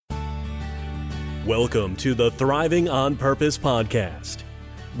Welcome to the Thriving on Purpose podcast,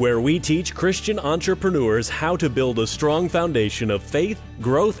 where we teach Christian entrepreneurs how to build a strong foundation of faith,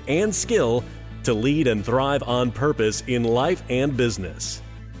 growth, and skill to lead and thrive on purpose in life and business.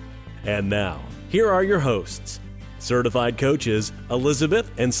 And now, here are your hosts, certified coaches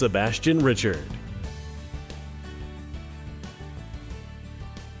Elizabeth and Sebastian Richard.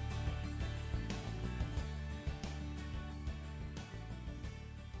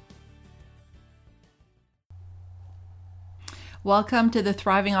 Welcome to the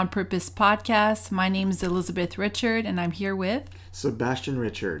Thriving on Purpose podcast. My name is Elizabeth Richard, and I'm here with Sebastian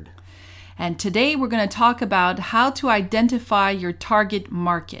Richard. And today we're going to talk about how to identify your target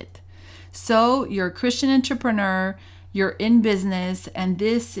market. So you're a Christian entrepreneur, you're in business, and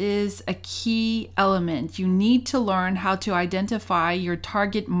this is a key element. You need to learn how to identify your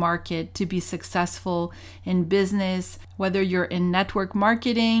target market to be successful in business, whether you're in network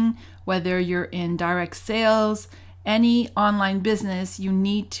marketing, whether you're in direct sales, any online business, you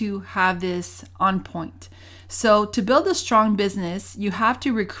need to have this on point. So to build a strong business, you have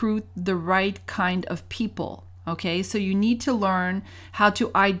to recruit the right kind of people. Okay, so you need to learn how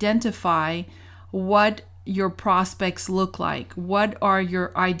to identify what your prospects look like. What are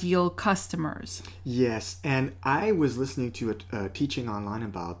your ideal customers? Yes, and I was listening to a teaching online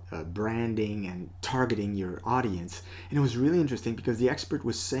about branding and targeting your audience, and it was really interesting because the expert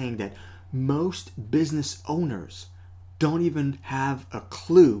was saying that most business owners don't even have a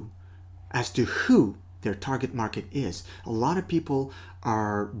clue as to who their target market is. A lot of people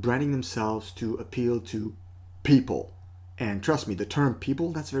are branding themselves to appeal to people. And trust me, the term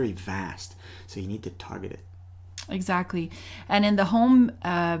people, that's very vast. So you need to target it. Exactly. And in the home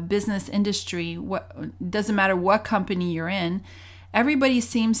business industry, doesn't matter what company you're in, everybody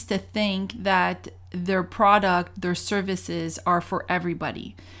seems to think that their product, their services are for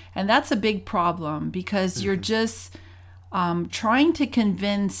everybody. And that's a big problem because you're just trying to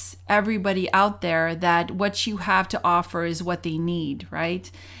convince everybody out there that what you have to offer is what they need,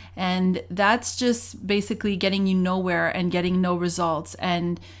 right? And that's just basically getting you nowhere and getting no results.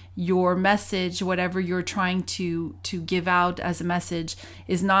 And your message, whatever you're trying to give out as a message,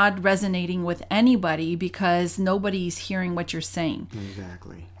 is not resonating with anybody because nobody's hearing what you're saying.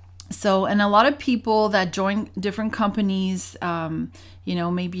 Exactly. So, and a lot of people that join different companies,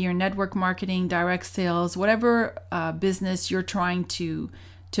 maybe your network marketing, direct sales, whatever business you're trying to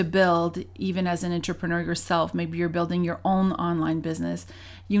build, even as an entrepreneur yourself, maybe you're building your own online business.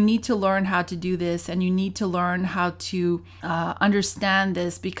 You need to learn how to do this, and you need to learn how to understand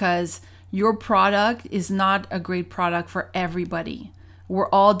this because your product is not a great product for everybody. We're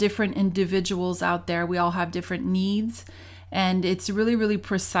all different individuals out there. We all have different needs. And it's really, really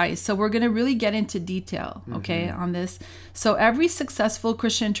precise. So we're going to really get into detail, okay, on this. So every successful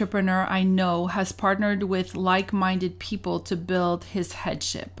Christian entrepreneur I know has partnered with like-minded people to build his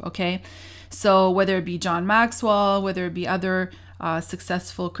headship, okay? So whether it be John Maxwell, whether it be other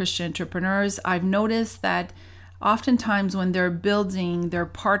successful Christian entrepreneurs, I've noticed that oftentimes when they're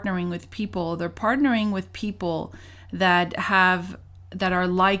partnering with people, they're partnering with people that are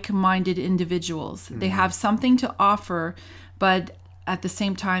like-minded individuals. They have something to offer, but at the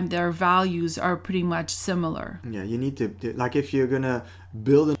same time, their values are pretty much similar. Yeah, you need to, like if you're going to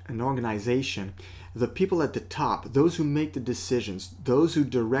build an organization, the people at the top, those who make the decisions, those who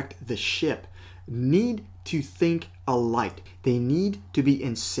direct the ship, need to think alike. They need to be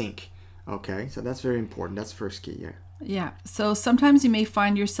in sync. Okay, so that's very important. That's first key, yeah. Yeah. So sometimes you may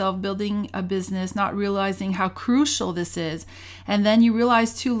find yourself building a business, not realizing how crucial this is. And then you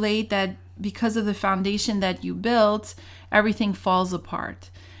realize too late that because of the foundation that you built, everything falls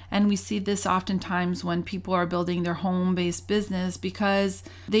apart. And we see this oftentimes when people are building their home-based business because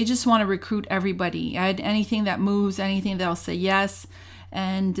they just want to recruit everybody. Anything that moves, anything that'll say yes.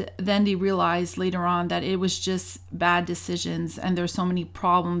 And then they realize later on that it was just bad decisions and there's so many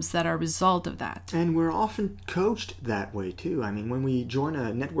problems that are a result of that. And we're often coached that way too. I mean, when we join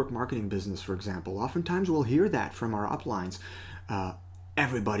a network marketing business, for example, oftentimes we'll hear that from our uplines.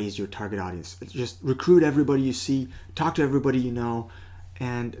 Everybody is your target audience. Just recruit everybody you see, talk to everybody you know,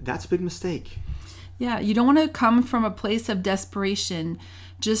 and that's a big mistake. Yeah, you don't want to come from a place of desperation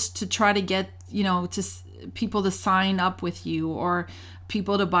just to try to get, people to sign up with you or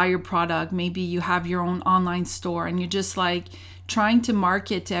people to buy your product. Maybe you have your own online store and you're just like trying to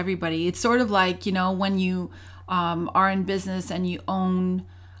market to everybody. It's sort of like, when you are in business and you own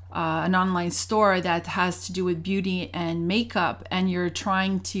an online store that has to do with beauty and makeup, and you're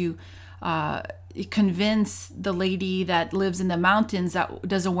trying to convince the lady that lives in the mountains that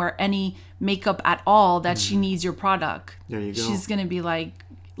doesn't wear any makeup at all that she needs your product. There you go. She's going to be like,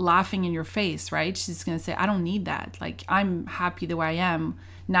 laughing in your face, right? She's going to say, I don't need that. Like, I'm happy the way I am,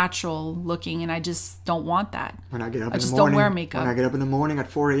 natural looking, and I just don't want that. When I get up I in just the morning, don't wear makeup. When I get up in the morning at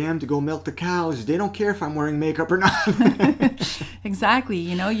 4 a.m. to go milk the cows, they don't care if I'm wearing makeup or not. Exactly.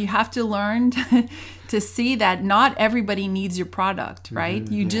 You know, you have to learn to see that not everybody needs your product, right?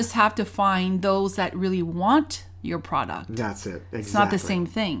 You just have to find those that really want your product. That's it. Exactly. It's not the same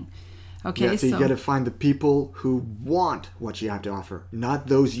thing. Okay, Yeah, so you got to find the people who want what you have to offer, not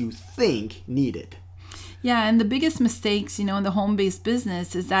those you think need it. Yeah, and the biggest mistakes, you know, in the home-based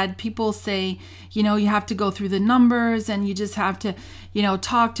business is that people say, you know, you have to go through the numbers and you just have to, you know,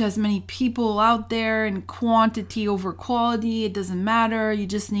 talk to as many people out there, and quantity over quality. It doesn't matter. You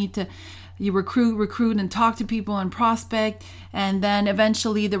just need to, you recruit and talk to people and prospect, and then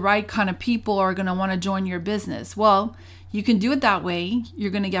eventually the right kind of people are going to want to join your business. Well, you can do it that way.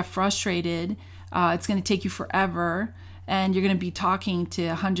 You're going to get frustrated. It's going to take you forever. And you're going to be talking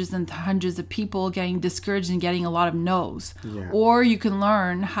to hundreds and hundreds of people, getting discouraged and getting a lot of no's. Yeah. Or you can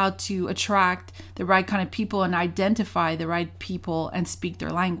learn how to attract the right kind of people and identify the right people and speak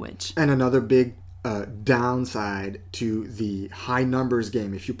their language. And another big downside to the high numbers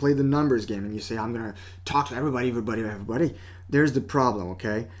game, if you play the numbers game and you say, I'm going to talk to everybody, there's the problem,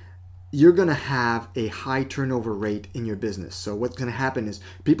 okay? You're going to have a high turnover rate in your business. So what's going to happen is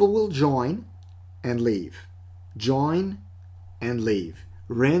people will join and leave. Join and leave.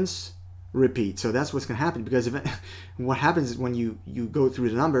 Rinse, repeat. So that's what's going to happen, because what happens is when you go through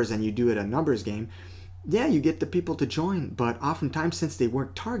the numbers and you do it a numbers game, yeah, you get the people to join, but oftentimes since they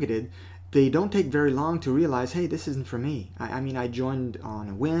weren't targeted, they don't take very long to realize, hey, this isn't for me. I mean, I joined on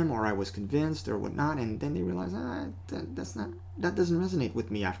a whim, or I was convinced or whatnot, and then they realize, that doesn't resonate with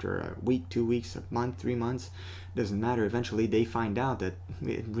me after a week, 2 weeks, a month, 3 months. Doesn't matter. Eventually they find out that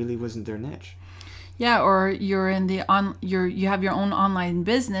it really wasn't their niche. Yeah, or you're in you have your own online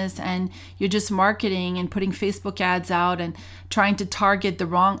business and you're just marketing and putting Facebook ads out and trying to target the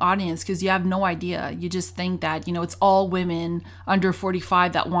wrong audience because you have no idea. You just think that, you know, it's all women under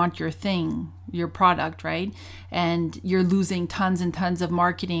 45 that want your thing, your product, right? And you're losing tons and tons of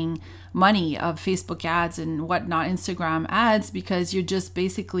marketing money of Facebook ads and whatnot, Instagram ads, because you're just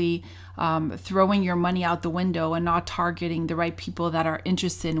basically throwing your money out the window and not targeting the right people that are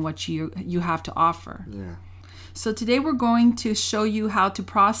interested in what you have to offer. Yeah. So today we're going to show you how to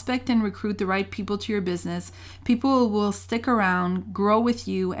prospect and recruit the right people to your business. People will stick around, grow with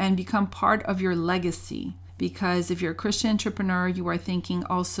you, and become part of your legacy. Because if you're a Christian entrepreneur, you are thinking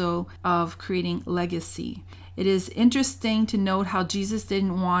also of creating legacy. It is interesting to note how Jesus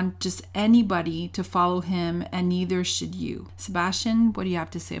didn't want just anybody to follow him, and neither should you. Sebastian, what do you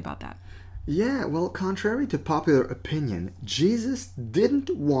have to say about that? Yeah, well, contrary to popular opinion, Jesus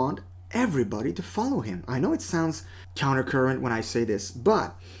didn't want everybody to follow him. I know it sounds countercurrent when I say this,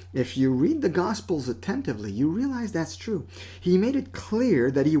 but if you read the Gospels attentively, you realize that's true. He made it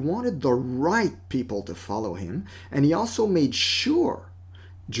clear that he wanted the right people to follow him, and he also made sure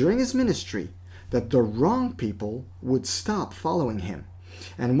during his ministry that the wrong people would stop following him.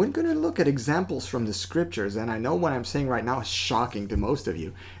 And we're going to look at examples from the scriptures, and I know what I'm saying right now is shocking to most of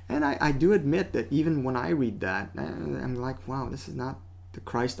you. And I do admit that even when I read that, I'm like, wow, this is not the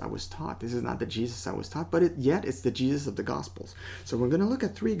Christ I was taught. This is not the Jesus I was taught, but yet it's the Jesus of the Gospels. So we're going to look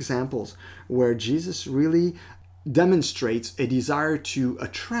at 3 examples where Jesus really demonstrates a desire to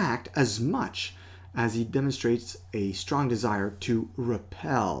attract as much as he demonstrates a strong desire to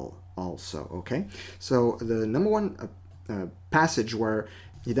repel also, okay? So the number one passage where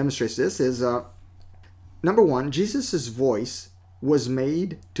he demonstrates this is, number 1, Jesus' voice was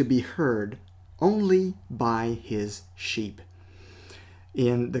made to be heard only by his sheep.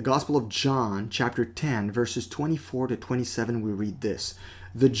 In the Gospel of John, chapter 10, verses 24 to 27, we read this.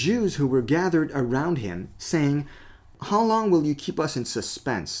 The Jews who were gathered around him, saying, "How long will you keep us in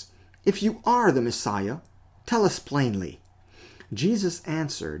suspense? If you are the Messiah, tell us plainly." Jesus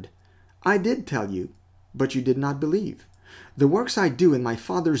answered, "I did tell you, but you did not believe. The works I do in my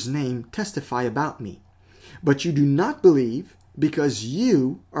Father's name testify about me. But you do not believe because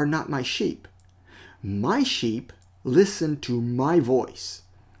you are not my sheep. My sheep listen to my voice.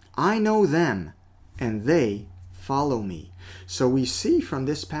 I know them, and they follow me." So we see from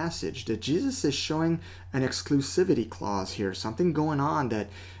this passage that Jesus is showing an exclusivity clause here, something going on that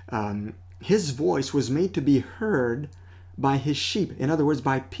his voice was made to be heard by his sheep. In other words,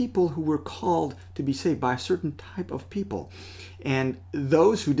 by people who were called to be saved, by a certain type of people. And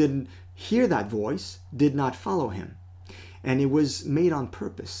those who didn't hear that voice did not follow him. And it was made on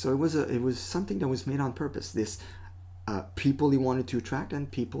purpose. So it was something that was made on purpose. This people he wanted to attract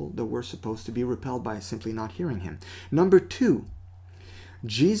and people that were supposed to be repelled by simply not hearing him. Number 2,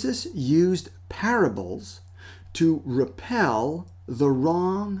 Jesus used parables to repel the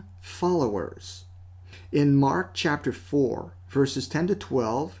wrong followers. In Mark chapter 4, verses 10 to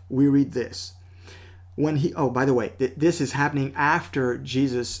 12, we read this. By the way, this is happening after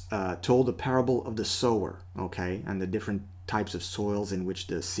Jesus told the parable of the sower, okay, and the different types of soils in which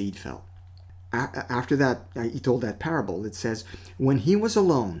the seed fell. After that, he told that parable. It says, when he was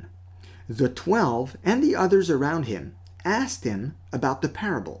alone, the 12 and the others around him asked him about the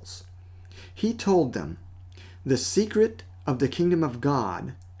parables. He told them, the secret of the kingdom of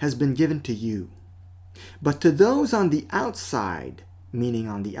God has been given to you. But to those on the outside, meaning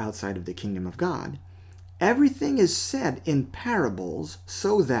on the outside of the kingdom of God, everything is said in parables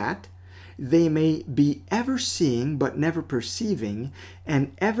so that they may be ever seeing but never perceiving,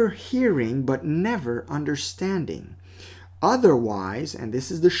 and ever hearing but never understanding. Otherwise, and this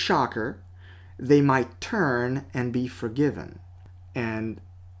is the shocker, they might turn and be forgiven. And,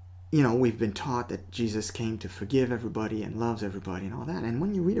 we've been taught that Jesus came to forgive everybody and loves everybody and all that. And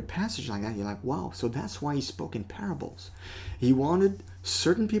when you read a passage like that, you're like, wow, so that's why he spoke in parables. He wanted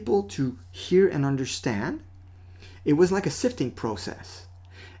certain people to hear and understand. It was like a sifting process.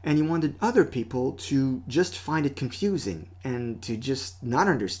 And he wanted other people to just find it confusing and to just not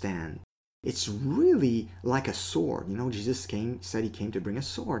understand. It's really like a sword. Jesus said he came to bring a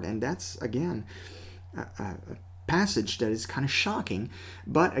sword. And that's, again, a passage that is kind of shocking.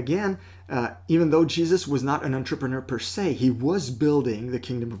 But again, even though Jesus was not an entrepreneur per se, he was building the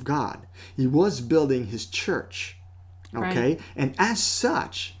kingdom of God. He was building his church. Okay? Right. And as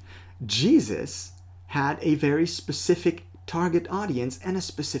such, Jesus had a very specific target audience and a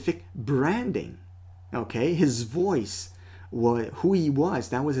specific branding. Okay? His voice, who he was,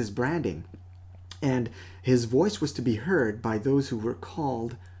 that was his branding. And his voice was to be heard by those who were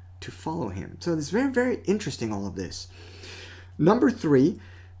called to follow him. So it's very, very interesting, all of this. Number 3,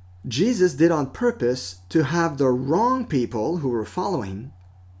 Jesus did on purpose to have the wrong people who were following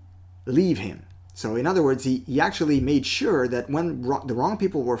leave him. So in other words, he actually made sure that when the wrong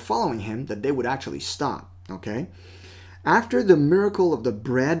people were following him, that they would actually stop. Okay? After the miracle of the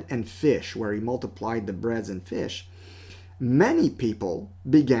bread and fish, where he multiplied the breads and fish, many people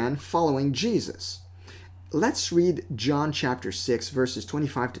began following Jesus. Let's read John chapter 6, verses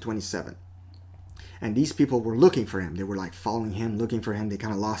 25 to 27. And these people were looking for him. They were like following him, looking for him. They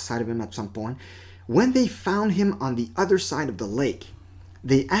kind of lost sight of him at some point. When they found him on the other side of the lake,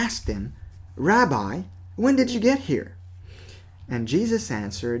 they asked him, Rabbi, when did you get here? And Jesus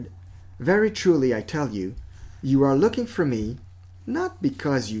answered, very truly I tell you, you are looking for me, not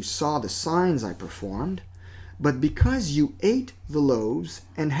because you saw the signs I performed, but because you ate the loaves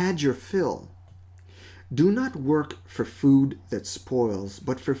and had your fill. Do not work for food that spoils,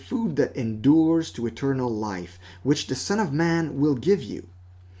 but for food that endures to eternal life, which the Son of Man will give you.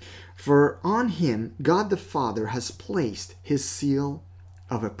 For on him God the Father has placed his seal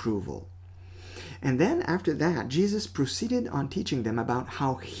of approval. And then after that, Jesus proceeded on teaching them about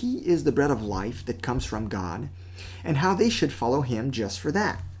how he is the bread of life that comes from God, and how they should follow him just for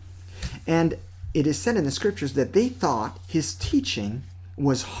that. And it is said in the scriptures that they thought his teaching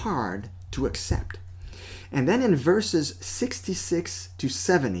was hard to accept. And then in verses 66 to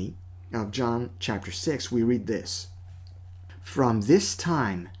 70 of John chapter 6, we read this. From this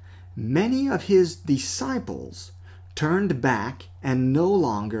time, many of his disciples turned back and no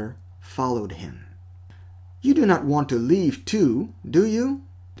longer followed him. You do not want to leave too, do you?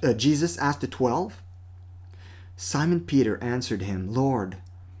 Jesus asked the 12. Simon Peter answered him, Lord,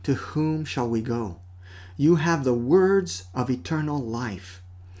 to whom shall we go? You have the words of eternal life.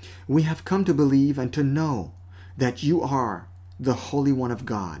 We have come to believe and to know that you are the Holy One of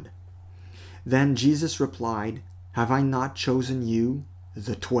God. Then Jesus replied, Have I not chosen you,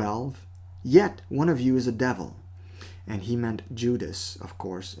 the 12? Yet one of you is a devil. And he meant Judas, of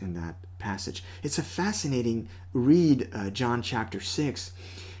course, in that passage. It's a fascinating read, John chapter 6,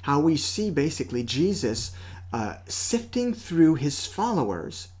 how we see basically Jesus sifting through his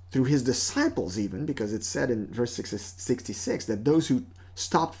followers, through his disciples even, because it's said in verse 66 that those who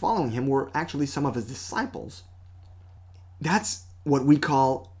stopped following him were actually some of his disciples. That's what we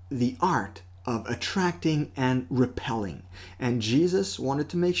call the art of attracting and repelling. And Jesus wanted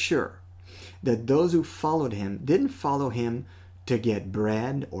to make sure that those who followed him didn't follow him to get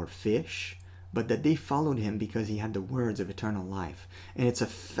bread or fish, but that they followed him because he had the words of eternal life. And it's a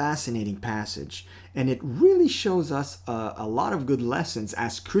fascinating passage. And it really shows us a lot of good lessons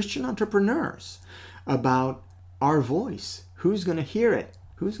as Christian entrepreneurs about our voice. Who's going to hear it?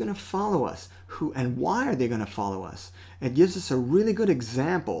 Who's going to follow us? Who and why are they going to follow us? It gives us a really good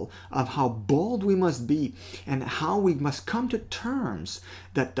example of how bold we must be and how we must come to terms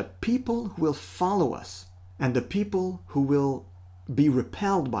that the people who will follow us and the people who will be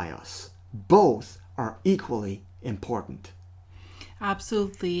repelled by us, both are equally important.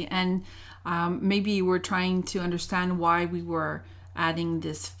 Absolutely. And maybe you were trying to understand why we were adding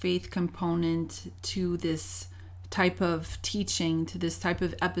this faith component to this type of teaching, to this type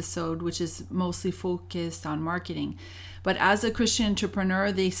of episode, which is mostly focused on marketing. But as a Christian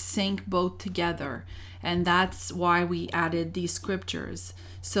entrepreneur, they sync both together. And that's why we added these scriptures.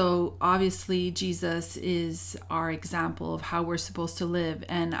 So obviously Jesus is our example of how we're supposed to live.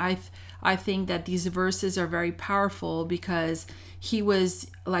 And I think that these verses are very powerful because he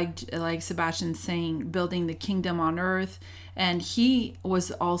was, like Sebastian's saying, building the kingdom on earth. And he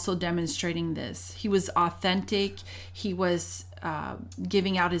was also demonstrating this. He was authentic. He was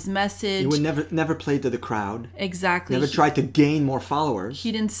giving out his message. He would never play to the crowd. Exactly. Never tried to gain more followers.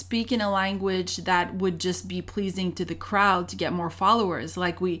 He didn't speak in a language that would just be pleasing to the crowd to get more followers,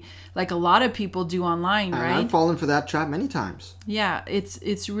 like a lot of people do online, right? I've fallen for that trap many times. Yeah,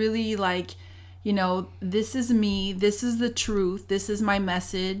 it's really like, this is me, this is the truth, this is my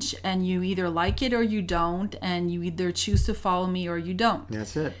message, and you either like it or you don't, and you either choose to follow me or you don't.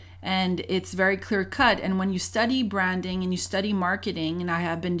 That's it. And it's very clear cut. And when you study branding and you study marketing, and I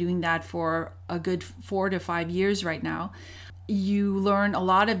have been doing that for a good 4 to 5 years right now, you learn a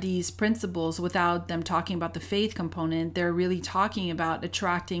lot of these principles without them talking about the faith component. They're really talking about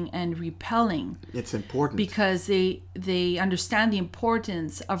attracting and repelling. It's important. Because they understand the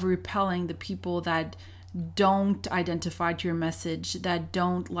importance of repelling the people that don't identify to your message, that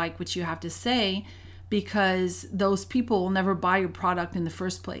don't like what you have to say, because those people will never buy your product in the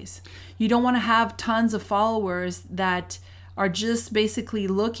first place. You don't want to have tons of followers that are just basically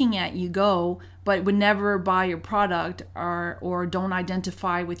looking at you go, but would never buy your product or don't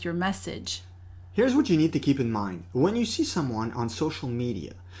identify with your message. Here's what you need to keep in mind. When you see someone on social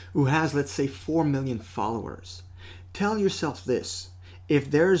media who has, let's say, 4 million followers, tell yourself this. If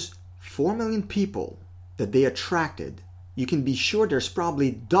there's 4 million people that they attracted, you can be sure there's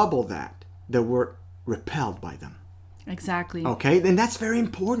probably double that were repelled by them. Exactly. Okay, then that's very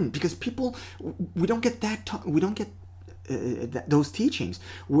important because people, we don't get those teachings.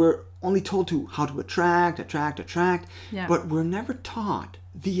 We're only told how to attract, yeah. But we're never taught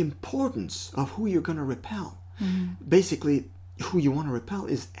the importance of who you're going to repel. Mm-hmm. Basically, who you want to repel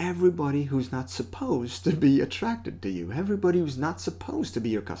is everybody who's not supposed to be attracted to you, everybody who's not supposed to be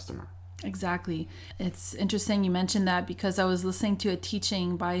your customer. Exactly. It's interesting you mentioned that because I was listening to a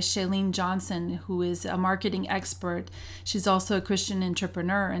teaching by Shailene Johnson, who is a marketing expert. She's also a Christian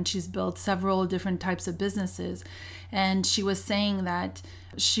entrepreneur, and she's built several different types of businesses. And she was saying that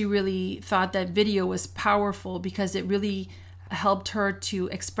she really thought that video was powerful because it really helped her to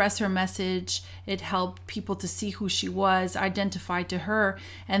express her message. It helped people to see who she was, identify to her.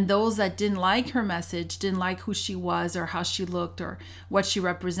 And those that didn't like her message, didn't like who she was or how she looked or what she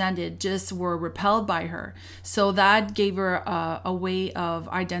represented, just were repelled by her. So that gave her a way of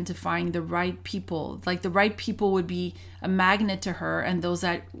identifying the right people. Like the right people would be a magnet to her, and those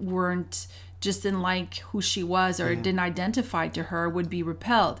that just didn't like who she was or didn't identify to her would be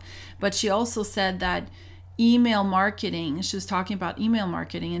repelled. But she also said that email marketing, she was talking about email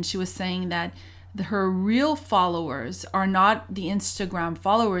marketing, and she was saying that her real followers are not the Instagram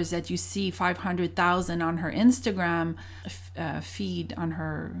followers that you see 500,000 on her Instagram feed on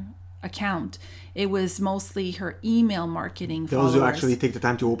her account. It was mostly her email marketing followers. Those who actually take the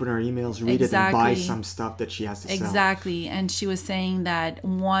time to open her emails, read it, and buy some stuff that she has to sell. Exactly. And she was saying that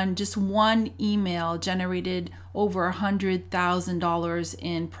just one email generated over $100,000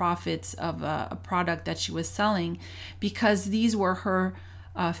 in profits of a product that she was selling, because these were her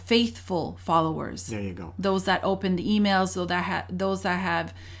faithful followers. There you go. Those that opened the emails, those that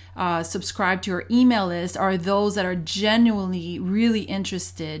have subscribed to her email list, are those that are genuinely really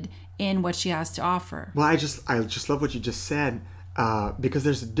interested in what she has to offer. Well, I just love what you just said, because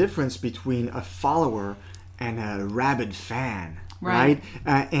there's a difference between a follower and a rabid fan. Right?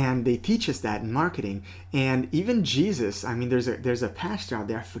 And they teach us that in marketing. And even Jesus, I mean, there's a pastor out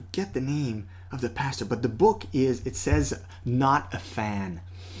there, I forget the name of the pastor, but the book it says not a fan.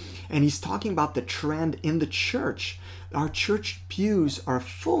 And he's talking about the trend in the church. Our church pews are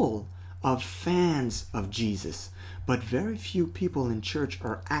full of fans of Jesus, but very few people in church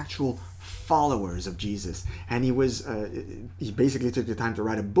are actual followers of Jesus. And he basically took the time to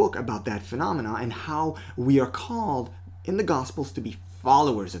write a book about that phenomena and how we are called in the Gospels to be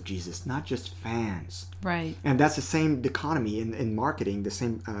followers of Jesus, not just fans. Right. And that's the same dichotomy in marketing, the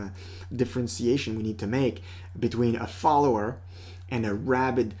same differentiation we need to make between a follower and a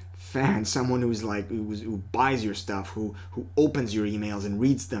rabid fan, someone who buys your stuff, who opens your emails and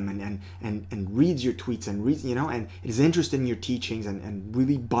reads them and reads your tweets and reads, and is interested in your teachings and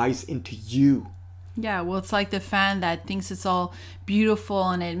really buys into you. Yeah, well, it's like the fan that thinks it's all beautiful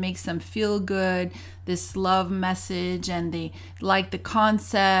and it makes them feel good, this love message, and they like the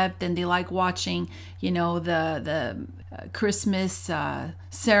concept and they like watching, the Christmas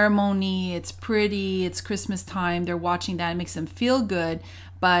ceremony. It's pretty, it's Christmas time. They're watching that. It makes them feel good.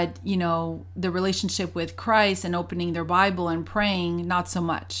 But, the relationship with Christ and opening their Bible and praying, not so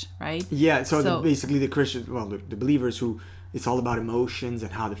much, right? Yeah, so basically the Christians, the believers who, it's all about emotions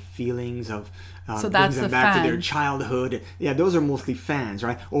and how the feelings of so that's brings them the back fan. to their childhood. Yeah, those are mostly fans,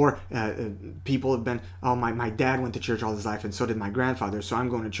 right? Or people have been, my dad went to church all his life and so did my grandfather, so I'm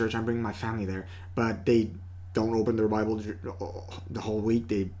going to church, I'm bringing my family there. But they don't open their Bible the whole week.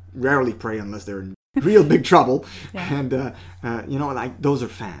 They rarely pray unless they're in real big trouble. Yeah. And, those are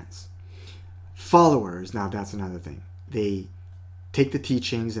fans. Followers, now that's another thing. They take the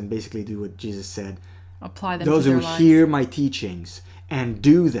teachings and basically do what Jesus said. Apply them Those to their who lives. hear my teachings and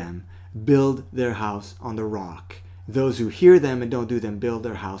do them build their house on the rock. Those who hear them and don't do them build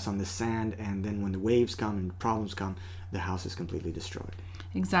their house on the sand, and then when the waves come and problems come, the house is completely destroyed.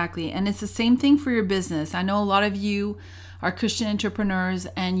 Exactly. And it's the same thing for your business. I know a lot of you are Christian entrepreneurs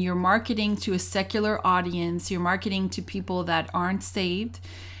and you're marketing to a secular audience. You're marketing to people that aren't saved.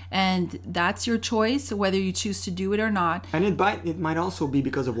 And that's your choice, whether you choose to do it or not. And it might also be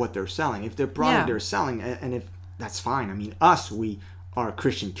because of what they're selling. If their product they're selling, and if that's fine. I mean, we are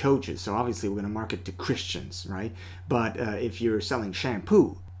Christian coaches, so obviously we're going to market to Christians, right? But if you're selling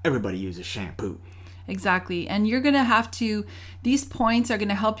shampoo, everybody uses shampoo. Exactly. And you're going to have to, these points are going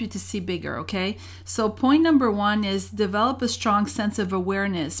to help you to see bigger, okay? So point number 1 is develop a strong sense of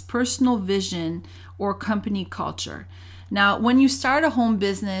awareness, personal vision, or company culture. Now, when you start a home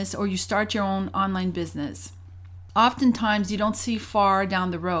business or you start your own online business, oftentimes you don't see far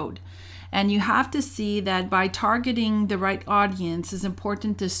down the road. And you have to see that by targeting the right audience is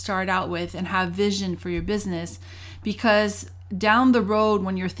important to start out with and have vision for your business, because down the road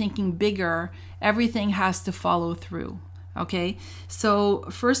when you're thinking bigger, everything has to follow through. Okay? So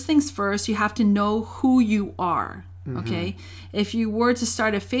first things first, you have to know who you are. Okay? If you were to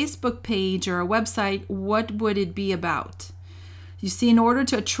start a Facebook page or a website, what would it be about? You see, in order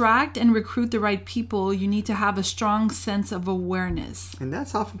to attract and recruit the right people, you need to have a strong sense of awareness. And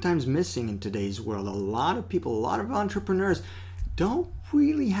that's oftentimes missing in today's world. A lot of people, a lot of entrepreneurs don't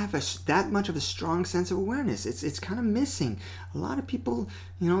really have that much of a strong sense of awareness. It's kind of missing. A lot of people,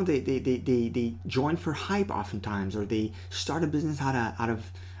 they join for hype oftentimes, or they start a business out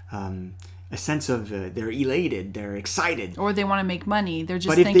of a sense of they're elated, they're excited, or they want to make money. They're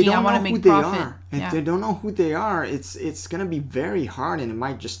just thinking, I want to make profit. If they don't know who they are, it's going to be very hard, and it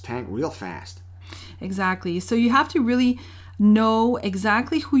might just tank real fast. Exactly. So you have to really know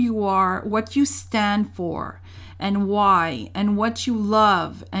exactly who you are, what you stand for, and why, and what you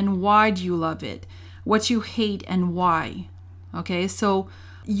love, and why do you love it, what you hate, and why. Okay, so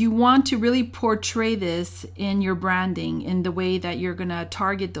you want to really portray this in your branding in the way that you're going to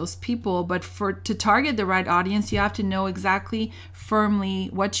target those people. But to target the right audience, you have to know exactly firmly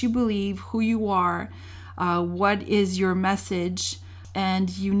what you believe, who you are, what is your message, and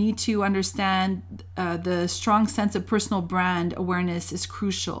you need to understand the strong sense of personal brand awareness is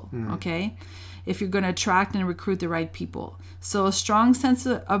crucial, okay, if you're going to attract and recruit the right people. So a strong sense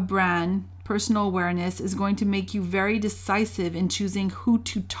of brand, personal awareness, is going to make you very decisive in choosing who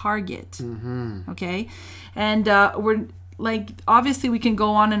to target. Okay, and we're obviously we can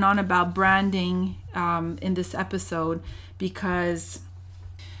go on and on about branding in this episode, because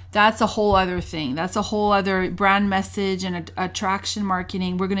that's a whole other thing. That's a whole other brand message and attraction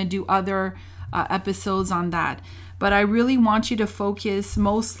marketing. We're going to do other episodes on that, but I really want you to focus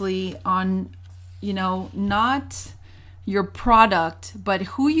mostly on not your product, but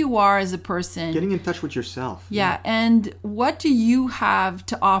who you are as a person. Getting in touch with yourself. Yeah. And what do you have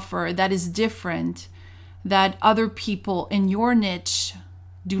to offer that is different that other people in your niche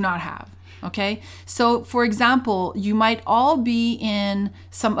do not have? Okay. So for example, you might all be in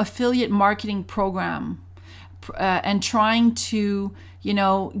some affiliate marketing program and trying to,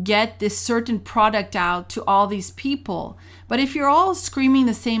 get this certain product out to all these people. But if you're all screaming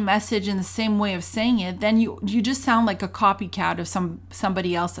the same message in the same way of saying it, then you just sound like a copycat of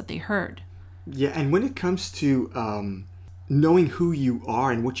somebody else that they heard. Yeah, and when it comes to knowing who you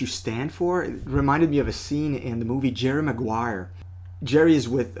are and what you stand for, it reminded me of a scene in the movie Jerry Maguire. Jerry is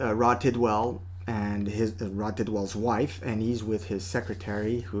with Rod Tidwell and his Rod Tidwell's wife, and he's with his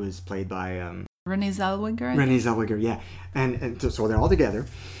secretary, who is played by Renee Zellweger. Renee Zellweger, yeah. And so they're all together.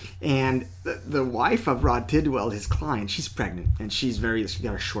 And the wife of Rod Tidwell, his client, she's pregnant, and she's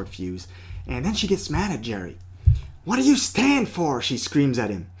got a short fuse. And then she gets mad at Jerry. "What do you stand for?" she screams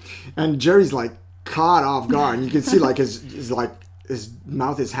at him. And Jerry's like caught off guard. And you can see like his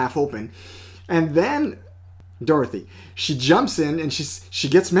mouth is half open. And then Dorothy, she jumps in and she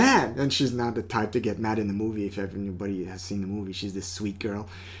gets mad. And she's not the type to get mad in the movie. If anybody has seen the movie, she's this sweet girl.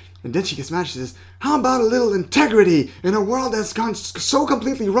 And then she gets mad. She says, "How about a little integrity in a world that's gone so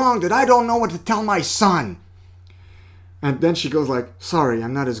completely wrong that I don't know what to tell my son?" And then she goes like, "Sorry,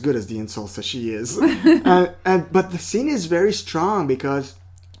 I'm not as good as the insults that she is." But the scene is very strong because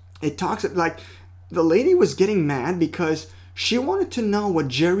it talks like the lady was getting mad because she wanted to know what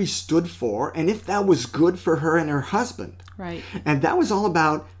Jerry stood for and if that was good for her and her husband. Right. And that was all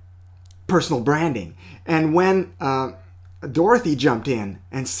about personal branding. And when Dorothy jumped in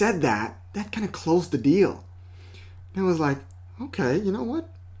and said that kind of closed the deal. And it was like, okay, you know what?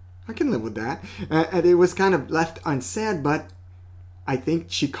 I can live with that. And it was kind of left unsaid, but I think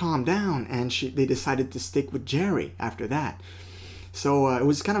she calmed down and they decided to stick with Jerry after that. So it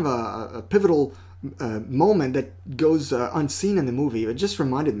was kind of a pivotal moment that goes unseen in the movie. It just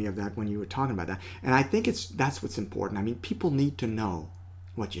reminded me of that when you were talking about that. And I think that's what's important. I mean, people need to know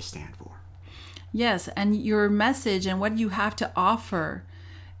what you stand for. Yes, and your message and what you have to offer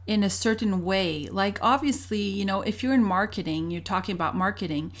in a certain way. Like obviously, you know, if you're in marketing, you're talking about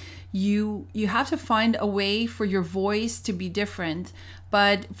marketing, you have to find a way for your voice to be different,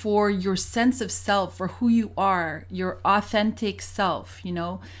 but for your sense of self, for who you are, your authentic self, you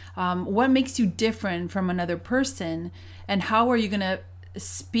know, what makes you different from another person, and how are you going to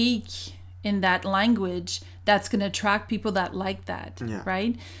speak in that language that's going to attract people that like that,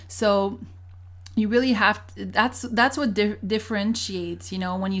 right? So you really have to, that's what differentiates, you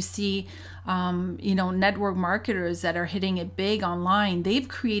know, when you see you know, network marketers that are hitting it big online, they've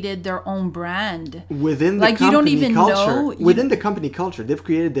created their own brand within the like company you don't even culture. know Within the company culture, they've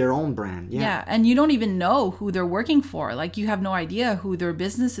created their own brand. Yeah, and you don't even know who they're working for. Like you have no idea who their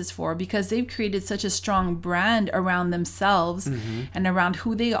business is for because they've created such a strong brand around themselves and around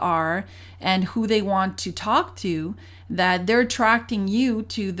who they are and who they want to talk to, that they're attracting you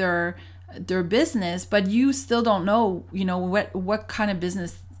to their business, but you still don't know, you know, what kind of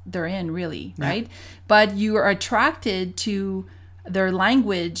business they're in really, right? But you are attracted to their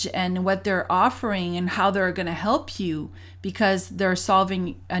language and what they're offering and how they're going to help you because they're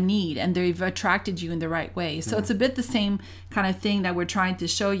solving a need and they've attracted you in the right way. So it's a bit the same kind of thing that we're trying to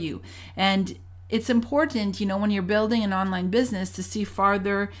show you. And it's important, you know, when you're building an online business to see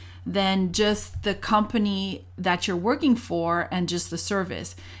farther than just the company that you're working for and just the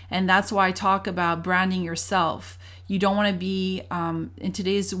service. And that's why I talk about branding yourself. You don't want to be, in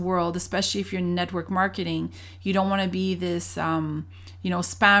today's world, especially if you're in network marketing, you don't want to be this, you know,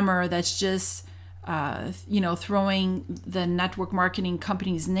 spammer that's just, you know, throwing the network marketing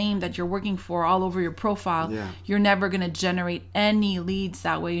company's name that you're working for all over your profile. You're never going to generate any leads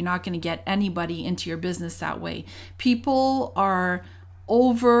that way. You're not going to get anybody into your business that way. People are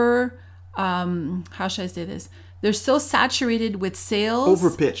over, how should I say this? They're so saturated with sales.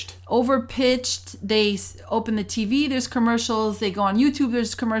 Overpitched. They open the TV, there's commercials. They go on YouTube,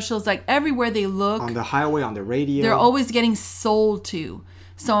 there's commercials. Like everywhere they look. On the highway, on the radio. They're always getting sold to.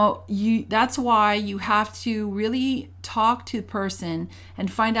 So that's why you have to really talk to the person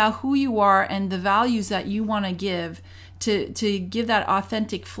and find out who you are and the values that you want to give to give that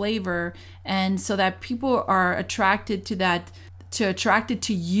authentic flavor, and so that people are attracted to that, attracted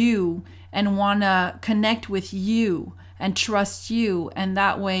to you and want to connect with you and trust you, and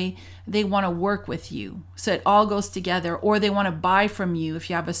that way they want to work with you. So it all goes together, or they want to buy from you if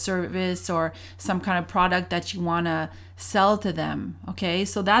you have a service or some kind of product that you want to sell to them. Okay,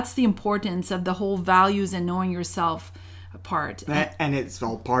 so that's the importance of the whole values and knowing yourself part. And it's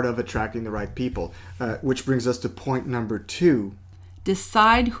all part of attracting the right people, which brings us to point number 2.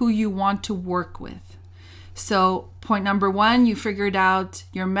 Decide who you want to work with. So point number 1, you figured out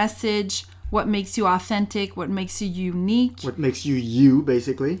your message, what makes you authentic, what makes you unique. What makes you,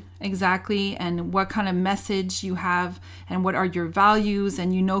 basically. Exactly, and what kind of message you have and what are your values,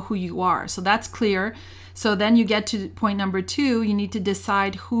 and you know who you are. So that's clear. So then you get to point number 2, you need to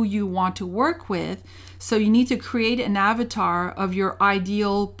decide who you want to work with. So you need to create an avatar of your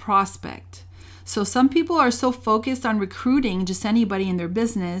ideal prospect. So some people are so focused on recruiting just anybody in their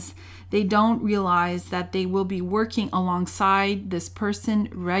business, they don't realize that they will be working alongside this person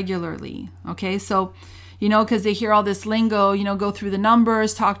regularly. Okay, so because they hear all this lingo, go through the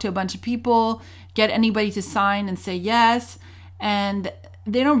numbers, talk to a bunch of people, get anybody to sign and say yes. And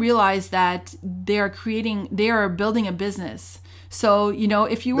they don't realize that they are building a business. So,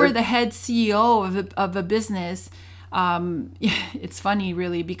 if you were the head CEO of a business, it's funny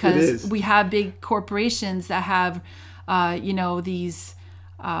really, because we have big corporations that have, these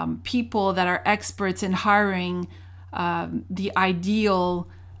people that are experts in hiring the ideal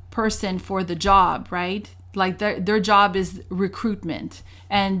person for the job, right? Like their job is recruitment,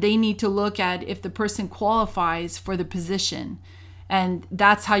 and they need to look at if the person qualifies for the position. And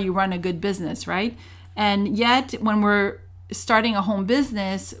that's how you run a good business, right? And yet when we're starting a home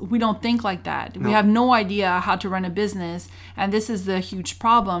business, we don't think like that. No. We have no idea how to run a business. And this is the huge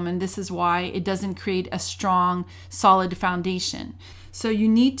problem. And this is why it doesn't create a strong, solid foundation. So you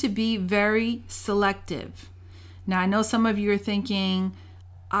need to be very selective. Now, I know some of you are thinking,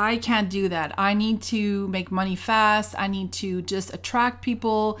 I can't do that. I need to make money fast. I need to just attract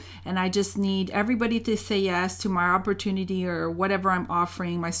people, and I just need everybody to say yes to my opportunity or whatever I'm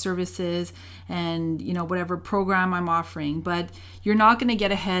offering, my services, and whatever program I'm offering. But you're not going to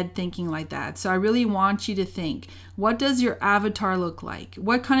get ahead thinking like that. So I really want you to think, what does your avatar look like?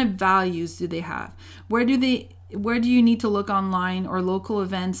 What kind of values do they have? Where do you need to look online or local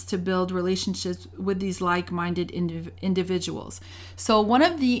events to build relationships with these like-minded individuals? So one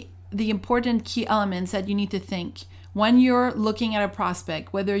of the important key elements that you need to think when you're looking at a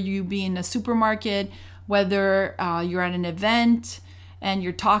prospect, whether you be in a supermarket, whether you're at an event and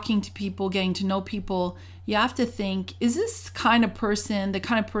you're talking to people, getting to know people, you have to think, is this the kind of person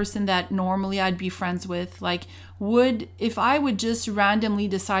that normally I'd be friends with? Like, if I would just randomly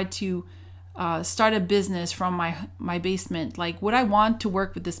decide to start a business from my basement, like, would I want to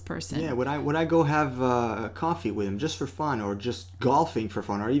work with this person? Yeah, would I go have coffee with him just for fun, or just golfing for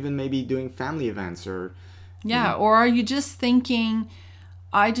fun, or even maybe doing family events, or or are you just thinking,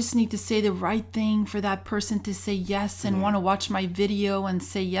 I just need to say the right thing for that person to say yes and want to watch my video and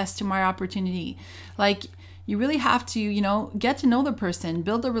say yes to my opportunity? Like, you really have to, get to know the person,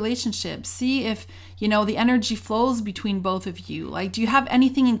 build a relationship, see if, the energy flows between both of you. Like, do you have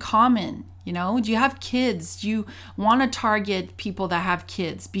anything in common? Do you have kids? Do you want to target people that have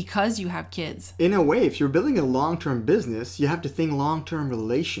kids because you have kids? In a way, if you're building a long-term business, you have to think long-term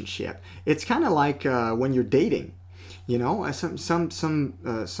relationship. It's kind of like when you're dating.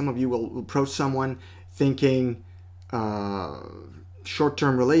 Some of you will approach someone thinking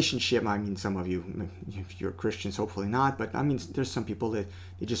short-term relationship. I mean, some of you, if you're Christians, hopefully not. But I mean, there's some people that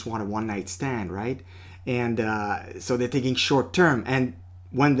they just want a one-night stand, right? And so they're thinking short-term. And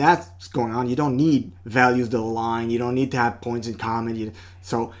when that's going on, you don't need values to align. You don't need to have points in common.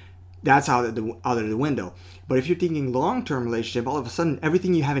 So that's out of the window. But if you're thinking long-term relationship, all of a sudden,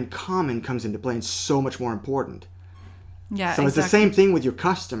 everything you have in common comes into play and so much more important. Yeah, so exactly. It's the same thing with your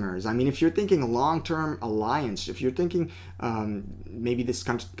customers. I mean, if you're thinking a long-term alliance, if you're thinking maybe this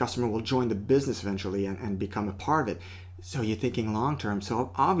customer will join the business eventually and become a part of it, so you're thinking long-term.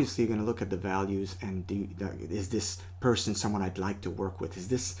 So obviously you're going to look at the values and is this person someone I'd like to work with? Is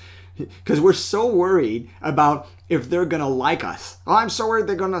this, because we're so worried about if they're going to like us. Oh, I'm so worried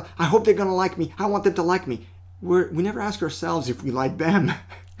I hope they're going to like me. I want them to like me. We never ask ourselves if we like them.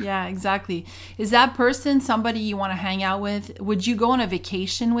 Yeah, exactly. Is that person somebody you want to hang out with? Would you go on a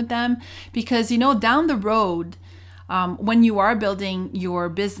vacation with them? Because, down the road, when you are building your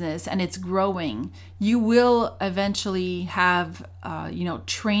business and it's growing, you will eventually have,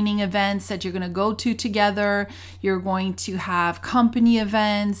 training events that you're going to go to together. You're going to have company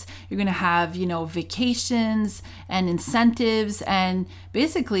events. You're going to have, vacations and incentives. And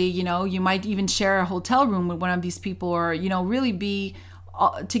basically, you might even share a hotel room with one of these people, or, really be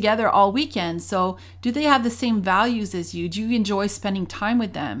together all weekend. So do they have the same values as you? Do you enjoy spending time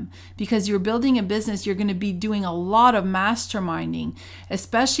with them? Because you're building a business, you're going to be doing a lot of masterminding,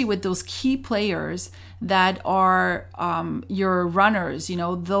 especially with those key players that are your runners,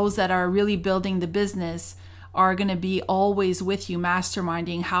 those that are really building the business are going to be always with you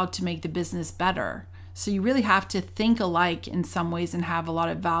masterminding how to make the business better. So you really have to think alike in some ways and have a lot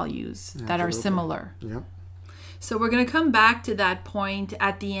of values that are similar. Yep. So we're going to come back to that point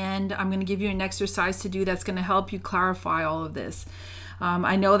at the end. I'm going to give you an exercise to do that's going to help you clarify all of this.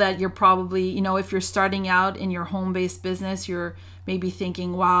 I know that you're probably, if you're starting out in your home-based business, you're maybe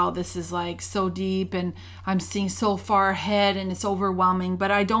thinking, wow, this is like so deep and I'm seeing so far ahead and it's overwhelming.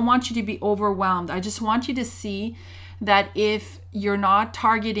 But I don't want you to be overwhelmed. I just want you to see that if you're not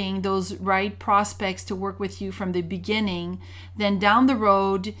targeting those right prospects to work with you from the beginning, then down the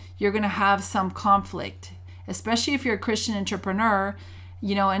road, you're going to have some conflict. Especially if you're a Christian entrepreneur,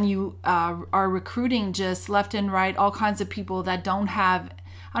 and you are recruiting just left and right all kinds of people that don't have,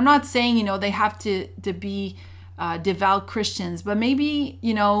 I'm not saying, they have to be devout Christians, but maybe,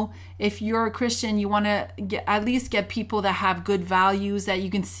 if you're a Christian, you want to at least get people that have good values that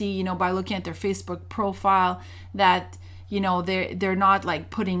you can see, by looking at their Facebook profile, that they're not like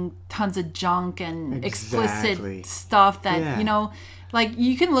putting tons of junk and explicit stuff that like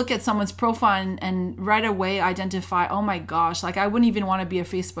you can look at someone's profile and right away identify, oh my gosh, like I wouldn't even want to be a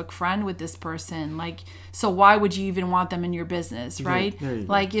Facebook friend with this person. Like, so why would you even want them in your business, right?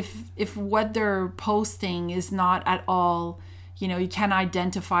 Like if what they're posting is not at all, you can't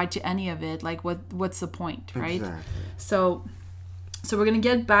identify to any of it, like what's the point, right? Exactly. So we're going to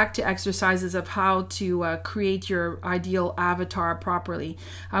get back to exercises of how to create your ideal avatar properly.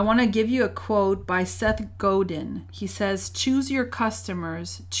 I want to give you a quote by Seth Godin. He says, "Choose your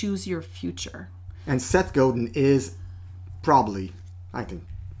customers, choose your future." And Seth Godin is probably, I think,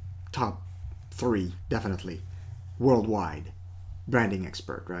 top 3, definitely, worldwide branding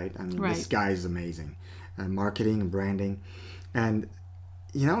expert, right? I mean, This guy is amazing. Marketing and branding. And,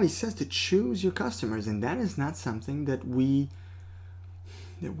 he says to choose your customers, and that is not something that we're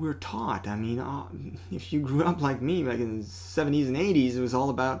taught. I mean, if you grew up like me back in the 70s and 80s, it was all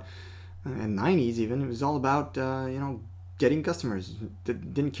about, and 90s even, it was all about, getting customers.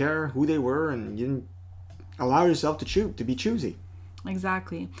 Didn't care who they were, and you didn't allow yourself to be choosy.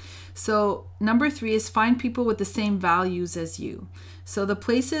 Exactly. So number 3 is find people with the same values as you. So the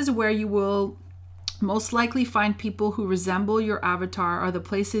places where you will most likely find people who resemble your avatar are the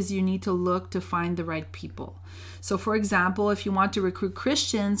places you need to look to find the right people. So for example, if you want to recruit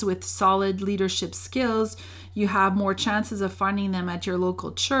Christians with solid leadership skills, you have more chances of finding them at your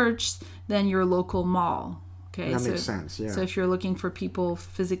local church than your local mall. Okay, that makes sense, yeah. So if you're looking for people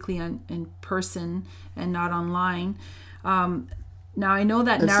physically in person and not online, now I know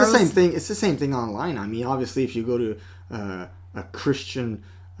that it's the same thing. It's the same thing online. I mean, obviously, if you go to a Christian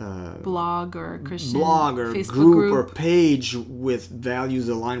blog or Christian Facebook group or page with values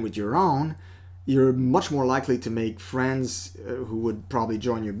aligned with your own, you're much more likely to make friends who would probably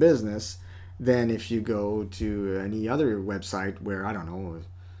join your business than if you go to any other website where, I don't know,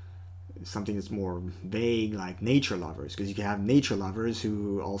 something that's more vague like nature lovers, because you can have nature lovers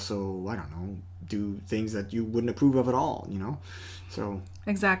who also, I don't know, do things that you wouldn't approve of at all, So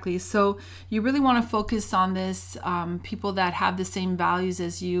exactly. So you really want to focus on this, people that have the same values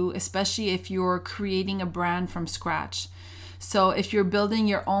as you, especially if you're creating a brand from scratch. So if you're building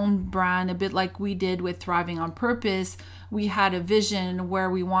your own brand, a bit like we did with Thriving on Purpose, we had a vision where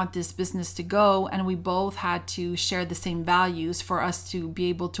we want this business to go, and we both had to share the same values for us to be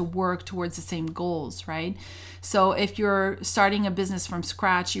able to work towards the same goals, right? So if you're starting a business from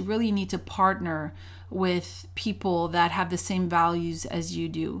scratch, you really need to partner with people that have the same values as you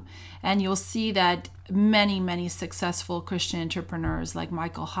do. And you'll see that many successful Christian entrepreneurs like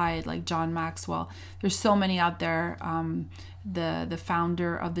Michael Hyatt, like John Maxwell, there's so many out there. The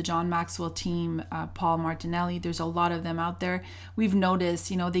founder of the John Maxwell team, Paul Martinelli, there's a lot of them out there. We've noticed,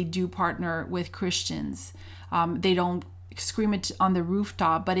 they do partner with Christians. They don't scream it on the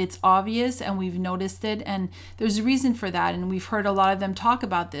rooftop, but it's obvious, and we've noticed it, and there's a reason for that, and we've heard a lot of them talk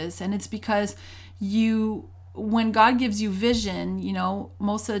about this, and it's because when God gives you vision,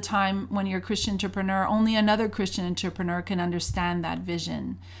 most of the time when you're a Christian entrepreneur, only another Christian entrepreneur can understand that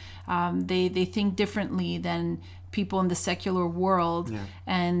vision. They think differently than people in the secular world,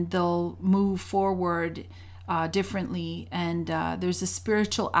 and they'll move forward differently. And there's a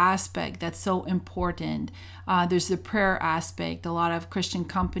spiritual aspect that's so important. There's the prayer aspect. A lot of Christian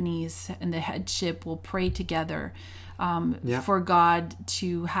companies and the headship will pray together for God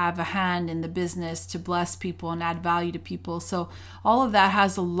to have a hand in the business, to bless people and add value to people. So all of that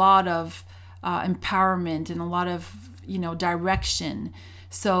has a lot of empowerment and a lot of, direction.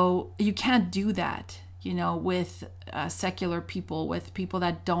 So you can't do that, with secular people, with people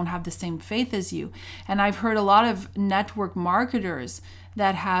that don't have the same faith as you. And I've heard a lot of network marketers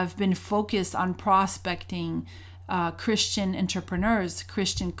that have been focused on prospecting Christian entrepreneurs,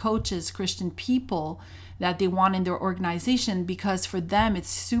 Christian coaches, Christian people that they want in their organization, because for them it's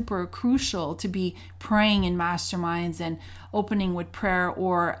super crucial to be praying in masterminds and opening with prayer,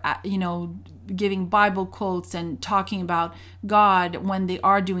 or giving Bible quotes and talking about God when they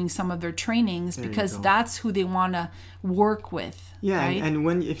are doing some of their trainings, because that's who they want to work with. Yeah, right? and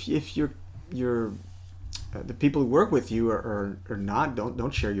when if you're the people who work with you are not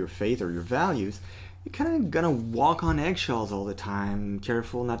don't share your faith or your values, you're kind of gonna walk on eggshells all the time,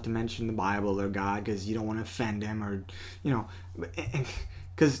 careful not to mention the Bible or God, because you don't want to offend them, or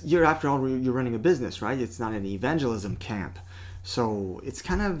because after all you're running a business, right? It's not an evangelism camp. So it's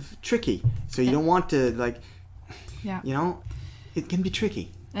kind of tricky. So you don't want to, like, Yeah. you know, it can be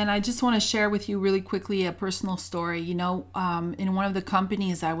tricky. And I just want to share with you really quickly a personal story. You know, in one of the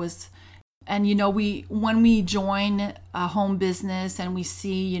companies I was, and you know, when we join a home business and we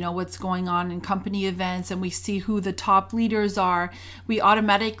see, you know, what's going on in company events and we see who the top leaders are, we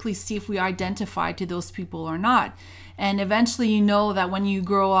automatically see if we identify to those people or not. And eventually, you know that when you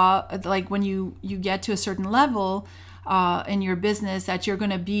grow up, like when you get to a certain level in your business, that you're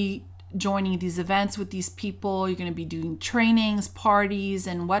going to be joining these events with these people. You're going to be doing trainings, parties,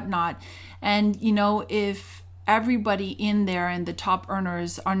 and whatnot. And, you know, if everybody in there and the top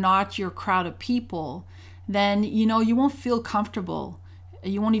earners are not your crowd of people, then, you know, you won't feel comfortable.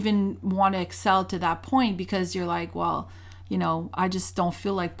 You won't even want to excel to that point because you're like, well, you know, I just don't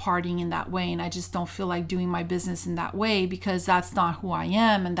feel like partying in that way, and I just don't feel like doing my business in that way because that's not who I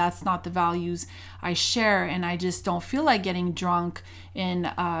am and that's not the values I share, and I just don't feel like getting drunk in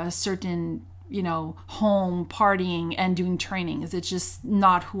a certain, you know, home partying and doing trainings. It's just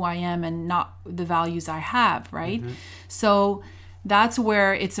not who I am and not the values I have, right? Mm-hmm. So that's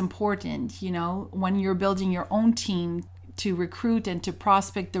where it's important, you know, when you're building your own team to recruit and to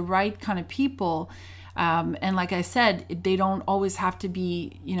prospect the right kind of people. And like I said, they don't always have to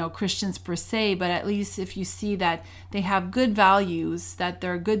be, you know, Christians per se, but at least if you see that they have good values, that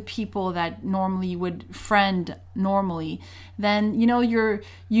they're good people that normally you would friend normally, then, you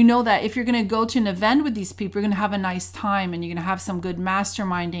know that if you're going to go to an event with these people, you're going to have a nice time and you're going to have some good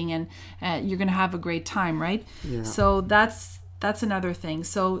masterminding and you're going to have a great time, right? Yeah. So that's another thing.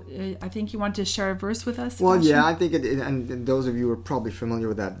 So I think you want to share a verse with us? Well, yeah, I think, and those of you are probably familiar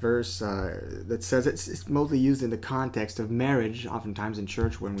with that verse that says it's mostly used in the context of marriage. Oftentimes in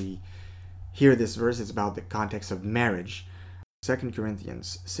church when we hear this verse, it's about the context of marriage. 2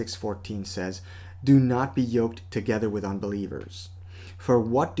 Corinthians 6:14 says, "Do not be yoked together with unbelievers. For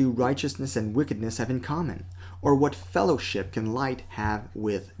what do righteousness and wickedness have in common? Or what fellowship can light have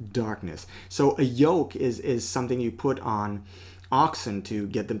with darkness?" So a yoke is something you put on oxen to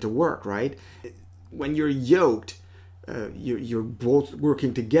get them to work, right? When you're yoked, you're both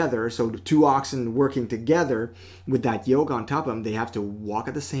working together. So the two oxen working together with that yoke on top of them, they have to walk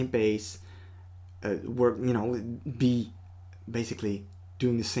at the same pace, work, you know, be basically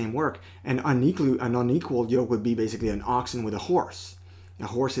doing the same work. And an unequal yoke would be basically an oxen with a horse. A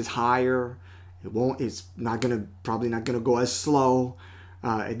horse is higher. It's probably not gonna go as slow.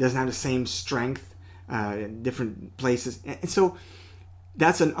 It doesn't have the same strength in different places. And so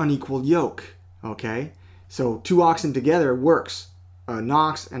that's an unequal yoke, okay? So two oxen together works. An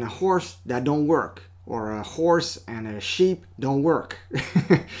ox and a horse, that don't work. Or a horse and a sheep don't work.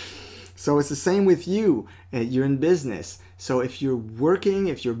 So it's the same with you. You're in business. So if you're working,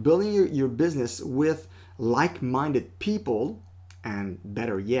 if you're building your business with like-minded people, and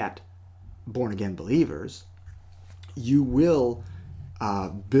better yet, born-again believers, you will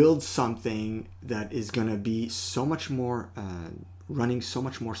build something that is going to be so much more, running so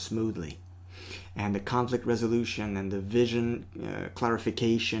much more smoothly. And the conflict resolution and the vision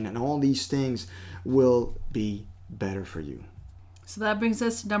clarification and all these things will be better for you. So that brings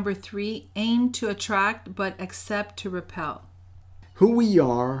us to number 3, aim to attract but accept to repel. Who we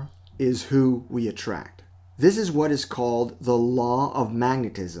are is who we attract. This is what is called the law of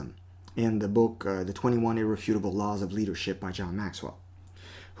magnetism in the book, The 21 Irrefutable Laws of Leadership by John Maxwell.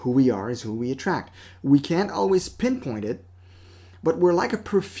 Who we are is who we attract. We can't always pinpoint it, but we're like a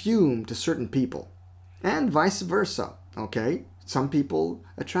perfume to certain people, and vice versa, okay? Some people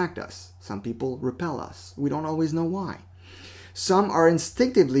attract us. Some people repel us. We don't always know why. Some are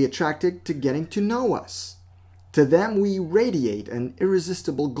instinctively attracted to getting to know us. To them, we radiate an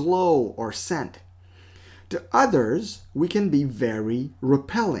irresistible glow or scent. To others, we can be very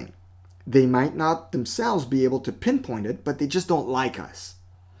repelling. They might not themselves be able to pinpoint it, but they just don't like us.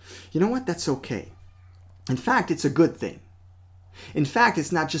 You know what? That's okay. In fact, it's a good thing. In fact,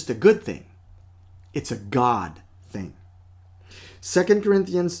 it's not just a good thing. It's a God thing. 2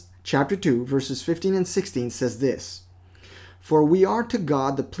 Corinthians chapter 2, verses 15 and 16 says this, "For we are to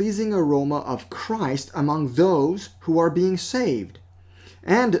God the pleasing aroma of Christ among those who are being saved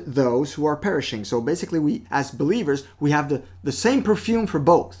and those who are perishing." So basically, we, as believers, we have the same perfume for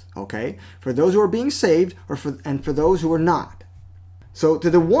both, okay? For those who are being saved and for those who are not. So to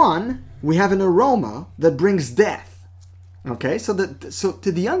the one, we have an aroma that brings death. Okay, so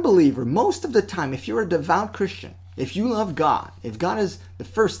to the unbeliever, most of the time, if you're a devout Christian, if you love God, if God is the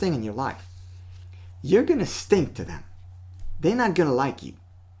first thing in your life, you're going to stink to them. They're not going to like you.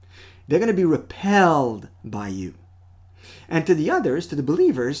 They're going to be repelled by you. And to the others, to the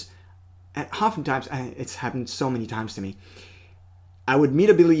believers, and oftentimes, it's happened so many times to me, I would meet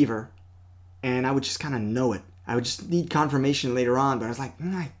a believer and I would just kind of know it. I would just need confirmation later on, but I was like,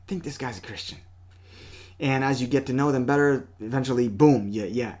 I think this guy's a Christian. And as you get to know them better, eventually, boom,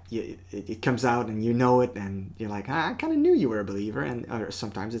 it comes out and you know it, and you're like, I kind of knew you were a believer. And or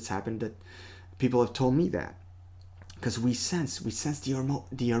sometimes it's happened that people have told me that, because we sense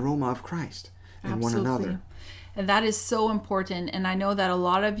the aroma of Christ in one another. And that is so important. And I know that a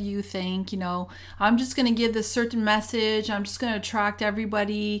lot of you think, I'm just going to give this certain message. I'm just going to attract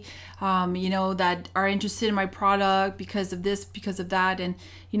everybody, that are interested in my product because of this, because of that. And,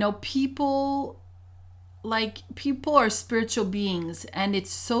 people are spiritual beings. And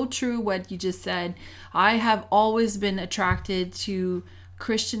it's so true what you just said. I have always been attracted to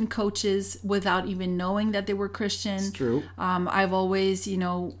Christian coaches without even knowing that they were Christian. It's true. I've always,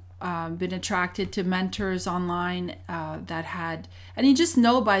 been attracted to mentors online that had, and you just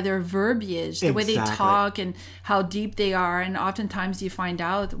know by their verbiage, the way they talk and how deep they are. And oftentimes you find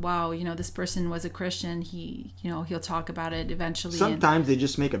out, wow, this person was a Christian. He'll talk about it eventually. Sometimes they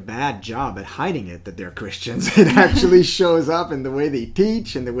just make a bad job at hiding it that they're Christians. It actually shows up in the way they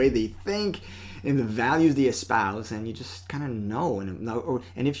teach and the way they think, in the values they espouse, and you just kind of know.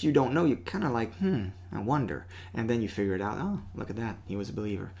 And if you don't know, you're kind of like, I wonder. And then you figure it out. Oh, look at that. He was a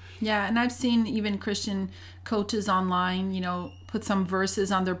believer. Yeah, and I've seen even Christian coaches online, put some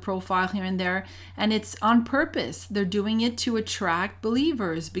verses on their profile here and there. And it's on purpose. They're doing it to attract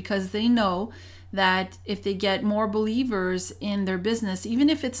believers because they know that if they get more believers in their business, even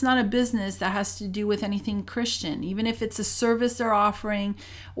if it's not a business that has to do with anything Christian, even if it's a service they're offering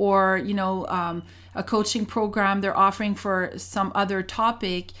or, a coaching program they're offering for some other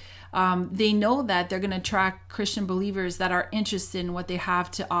topic, they know that they're going to attract Christian believers that are interested in what they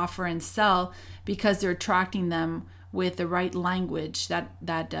have to offer and sell because they're attracting them with the right language that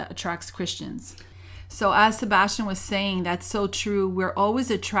attracts Christians. So as Sebastian was saying, that's so true. We're always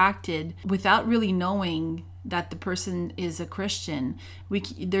attracted without really knowing that the person is a Christian.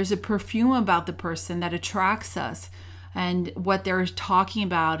 There's a perfume about the person that attracts us, and what they're talking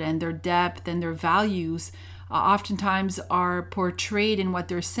about and their depth and their values oftentimes are portrayed in what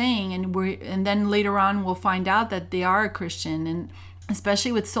they're saying, and then later on we'll find out that they are a Christian. And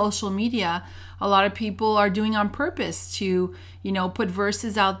especially with social media, a lot of people are doing on purpose to, put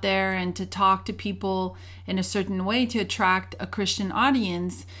verses out there and to talk to people in a certain way to attract a Christian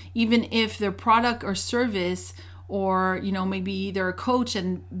audience, even if their product or service, or, maybe they're a coach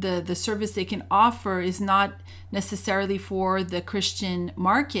and the service they can offer is not necessarily for the Christian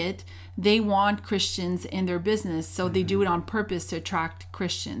market. They want Christians in their business, so they do it on purpose to attract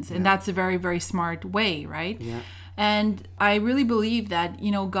Christians. And that's a very, very smart way, right? Yeah. And I really believe that,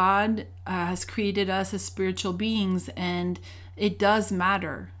 God has created us as spiritual beings, and it does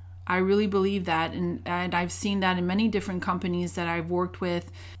matter. I really believe that. And I've seen that in many different companies that I've worked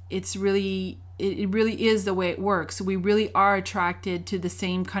with. It really is the way it works. We really are attracted to the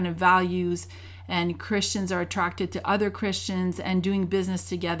same kind of values, and Christians are attracted to other Christians, and doing business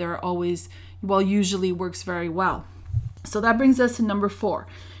together usually works very well. So that brings us to number 4.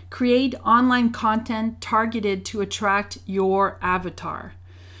 Create online content targeted to attract your avatar.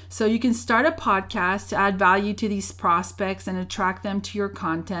 So you can start a podcast to add value to these prospects and attract them to your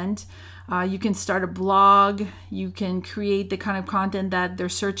content. You can start a blog. You can create the kind of content that they're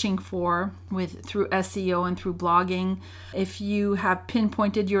searching for through SEO and through blogging. If you have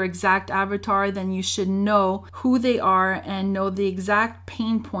pinpointed your exact avatar, then you should know who they are and know the exact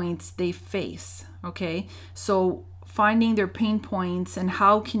pain points they face. Okay, so finding their pain points and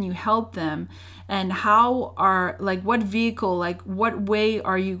how can you help them, and what vehicle, what way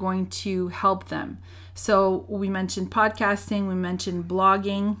are you going to help them? So we mentioned podcasting, we mentioned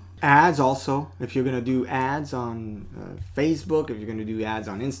blogging. Ads also, if you're going to do ads on Facebook, if you're going to do ads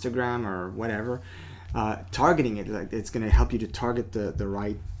on Instagram or whatever, targeting it, it's going to help you to target the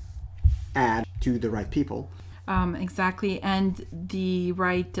right ad to the right people. Exactly, and the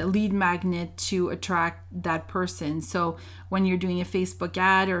right lead magnet to attract that person. So when you're doing a Facebook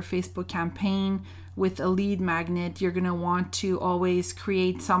ad or a Facebook campaign with a lead magnet, you're going to want to always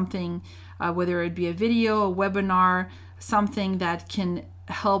create something, whether it be a video, a webinar, something that can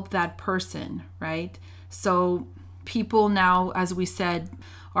help that person, right? So people now, as we said,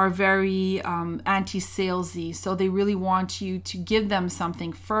 are very anti-salesy. So they really want you to give them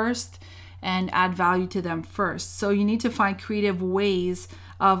something first and add value to them first. So you need to find creative ways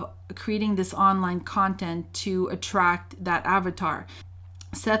of creating this online content to attract that avatar.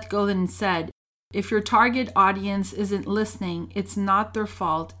 Seth Godin said, if your target audience isn't listening, it's not their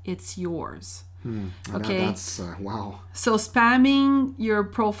fault, it's yours. Okay. That's wow. So spamming your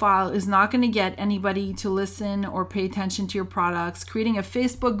profile is not going to get anybody to listen or pay attention to your products. Creating a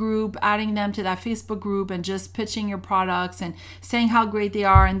Facebook group, adding them to that Facebook group and just pitching your products and saying how great they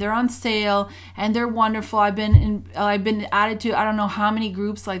are and they're on sale and they're wonderful. I've been added to I don't know how many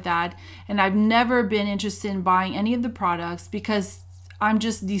groups like that, and I've never been interested in buying any of the products because I'm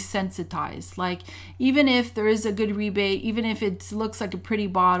just desensitized. Like, even if there is a good rebate, even if it looks like a pretty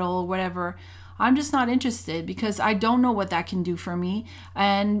bottle or whatever, I'm just not interested because I don't know what that can do for me.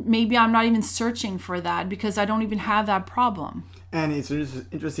 And maybe I'm not even searching for that because I don't even have that problem. And it's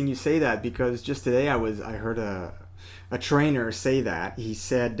interesting you say that, because just today I heard a trainer say that. He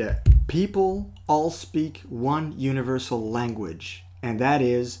said, people all speak one universal language, and that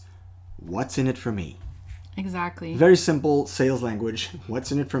is, what's in it for me? Exactly. Very simple sales language.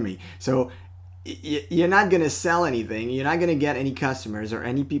 What's in it for me? So you're not going to sell anything. You're not going to get any customers or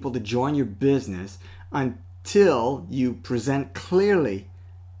any people to join your business until you present clearly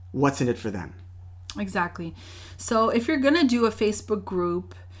what's in it for them. Exactly. So if you're going to do a Facebook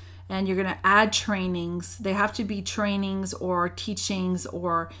group and you're going to add trainings, they have to be trainings or teachings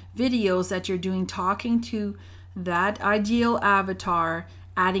or videos that you're doing, talking to that ideal avatar,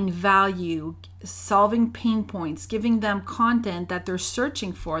 adding value, solving pain points, giving them content that they're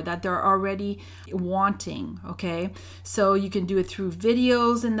searching for, that they're already wanting. Okay, so you can do it through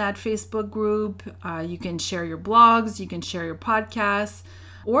videos in that Facebook group. You can share your blogs, you can share your podcasts,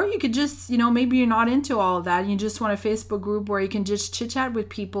 or you could just, maybe you're not into all of that. You just want a Facebook group where you can just chit chat with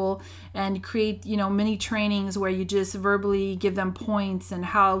people and create, mini trainings where you just verbally give them points and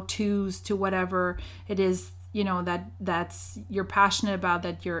how-tos to whatever it is that's you're passionate about,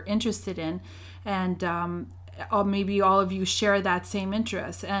 that you're interested in, and maybe all of you share that same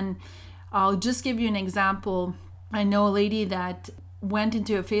interest. And I'll just give you an example. I know a lady that went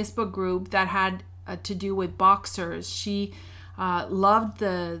into a Facebook group that had to do with boxers. She loved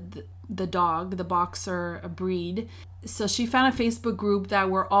the dog, the boxer breed. So she found a Facebook group that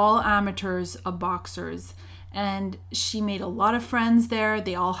were all amateurs of boxers. And she made a lot of friends there.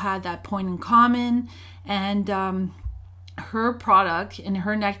 They all had that point in common. And her product in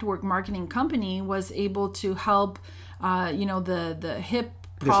her network marketing company was able to help, the hip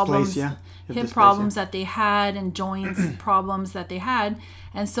problems, that they had and joints problems that they had.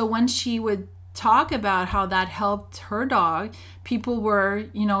 And so when she would talk about how that helped her dog, people were,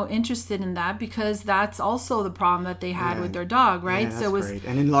 interested in that because that's also the problem that they had with their dog, right? Yeah, that's great.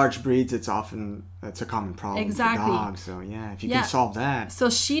 And in large breeds, it's a common problem for dogs. So if you can solve that. So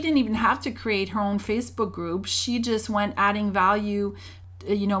she didn't even have to create her own Facebook group. She just went adding value,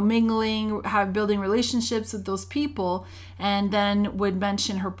 mingling, building relationships with those people, and then would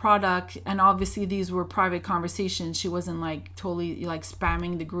mention her product. And obviously these were private conversations. She wasn't totally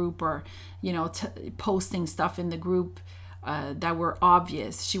spamming the group or, posting stuff in the group that were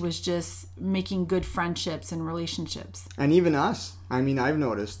obvious. She was just making good friendships and relationships. And even us. I mean, I've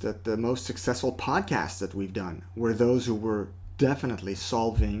noticed that the most successful podcasts that we've done were those who were definitely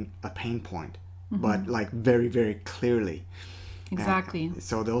solving a pain point, but very, very clearly. Exactly.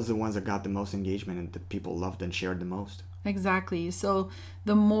 So those are the ones that got the most engagement and that people loved and shared the most. Exactly. So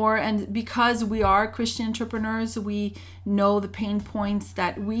the more, and because we are Christian entrepreneurs, we know the pain points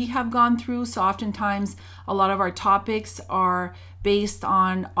that we have gone through. So oftentimes a lot of our topics are based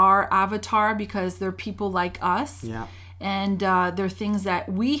on our avatar because they're people like us. Yeah. And they're things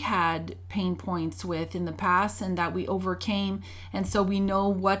that we had pain points with in the past and that we overcame. And so we know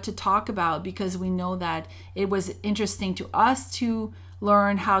what to talk about because we know that it was interesting to us to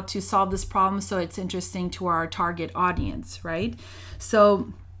learn how to solve this problem. So it's interesting to our target audience, right?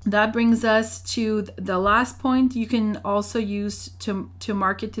 So that brings us to the last point you can also use to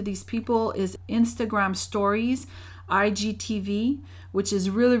market to these people is Instagram stories, IGTV, which is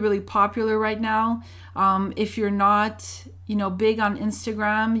really, really popular right now. If you're not, big on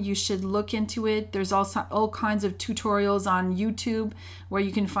Instagram, you should look into it. There's also all kinds of tutorials on YouTube where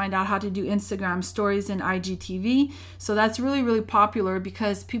you can find out how to do Instagram stories and IGTV. So that's really, really popular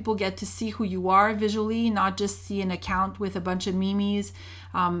because people get to see who you are visually, not just see an account with a bunch of memes.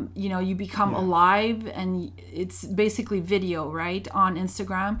 You become alive, and it's basically video, right, on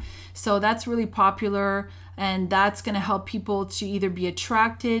Instagram. So that's really popular, and that's going to help people to either be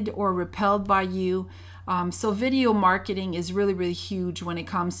attracted or repelled by you. So video marketing is really, really huge when it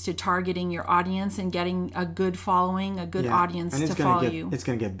comes to targeting your audience and getting a good following, a good audience to follow you. It's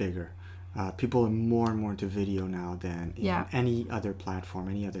going to get bigger. People are more and more into video now than in any other platform,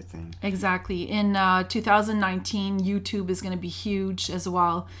 any other thing. Exactly. In 2019, YouTube is going to be huge as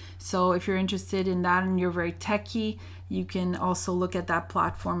well. So if you're interested in that and you're very techie, you can also look at that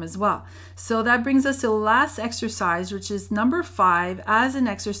platform as well. So that brings us to the last exercise, which is number 5. As an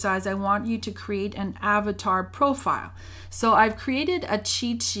exercise, I want you to create an avatar profile. So I've created a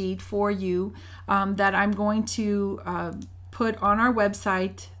cheat sheet for you that I'm going to put on our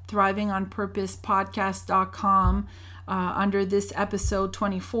website, thrivingonpurposepodcast.com. Under this episode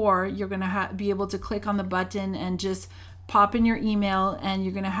 24, you're going to be able to click on the button and just pop in your email, and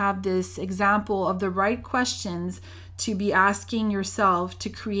you're going to have this example of the right questions to be asking yourself to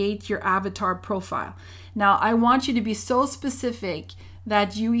create your avatar profile. Now, I want you to be so specific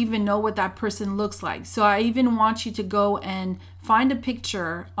that you even know what that person looks like. So I even want you to go and find a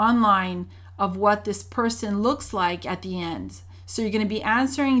picture online of what this person looks like at the end. So you're going to be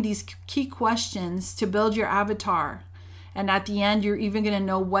answering these key questions to build your avatar. And at the end, you're even going to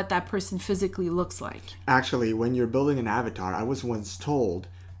know what that person physically looks like. Actually, when you're building an avatar, I was once told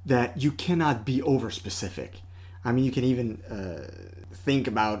that you cannot be over specific. I mean, you can even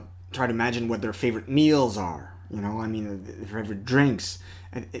try to imagine what their favorite meals are, their favorite drinks.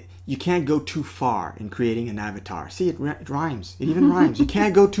 And you can't go too far in creating an avatar. See, it rhymes. It even rhymes. You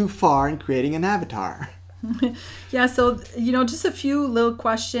can't go too far in creating an avatar. Yeah, so, just a few little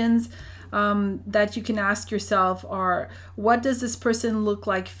questions that you can ask yourself are, what does this person look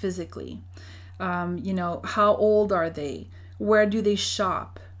like physically? How old are they? Where do they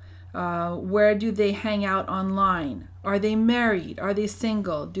shop? Where do they hang out online? Are they married? Are they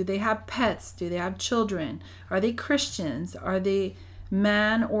single? Do they have pets? Do they have children? Are they Christians? Are they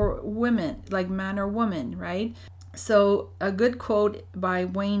man or women, like man or woman, right? So a good quote by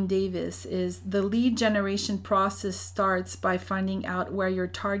Wayne Davis is, the lead generation process starts by finding out where your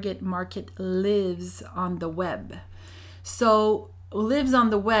target market lives on the web. So lives on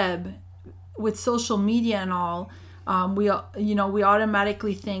the web with social media and all, we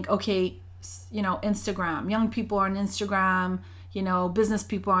automatically think, okay, Instagram, young people are on Instagram, business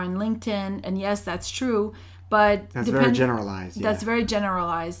people are on LinkedIn. And yes, that's true. But that's very generalized. Yeah. That's very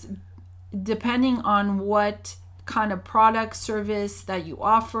generalized. Depending on what kind of product, service that you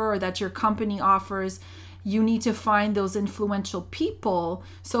offer or that your company offers, you need to find those influential people.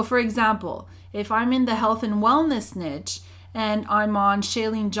 So for example, if I'm in the health and wellness niche and I'm on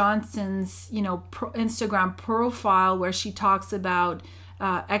Shailene Johnson's, Instagram profile where she talks about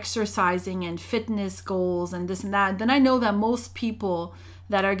exercising and fitness goals and this and that, then I know that most people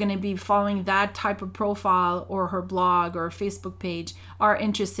that are going to be following that type of profile or her blog or Facebook page are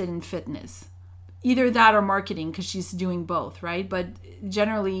interested in fitness. Either that or marketing, because she's doing both, right? But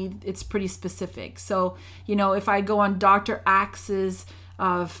generally, it's pretty specific. So, if I go on Dr. Axe's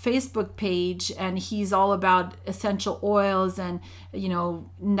Facebook page and he's all about essential oils and,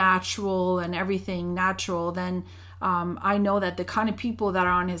 natural and everything natural, then I know that the kind of people that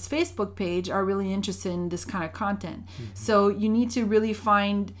are on his Facebook page are really interested in this kind of content. Mm-hmm. So you need to really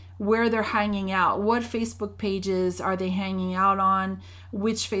find where they're hanging out. What Facebook pages are they hanging out on?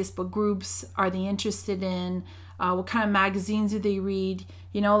 Which Facebook groups are they interested in? What kind of magazines do they read?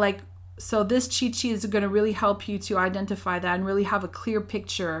 So this cheat sheet is going to really help you to identify that and really have a clear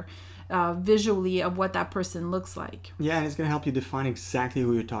picture visually of what that person looks like. Yeah, and it's going to help you define exactly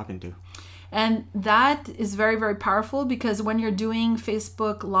who you're talking to. And that is very, very powerful, because when you're doing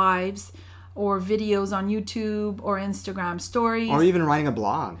Facebook Lives or videos on YouTube or Instagram stories, or even writing a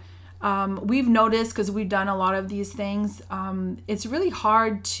blog, we've noticed, because we've done a lot of these things, it's really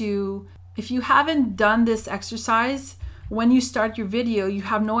hard to, if you haven't done this exercise, when you start your video, you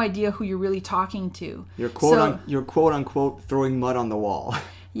have no idea who you're really talking to. You're quote unquote throwing mud on the wall.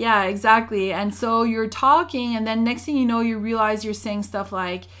 Yeah, exactly. And so you're talking, and then next thing you know, you realize you're saying stuff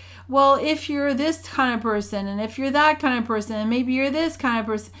like, well, if you're this kind of person, and if you're that kind of person, and maybe you're this kind of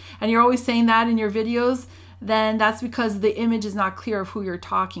person, and you're always saying that in your videos, then that's because the image is not clear of who you're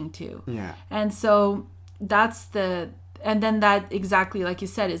talking to. Yeah. And so and then that, exactly like you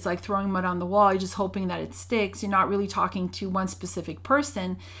said, it's like throwing mud on the wall. You're just hoping that it sticks. You're not really talking to one specific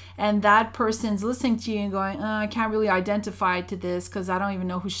person, and that person's listening to you and going, I can't really identify to this because I don't even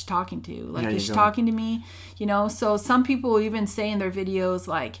know who she's talking to. Like, is she talking to me? So some people even say in their videos,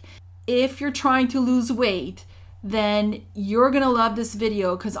 like, if you're trying to lose weight, then you're going to love this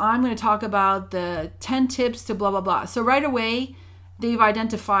video because I'm going to talk about the 10 tips to blah, blah, blah. So right away, they've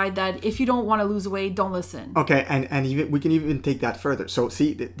identified that if you don't want to lose weight, don't listen. Okay, and even, we can even take that further. So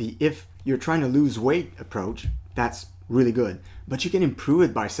see, the if you're trying to lose weight approach, that's really good. But you can improve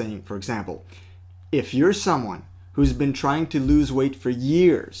it by saying, for example, if you're someone who's been trying to lose weight for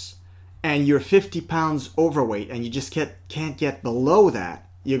years and you're 50 pounds overweight and you just can't get below that,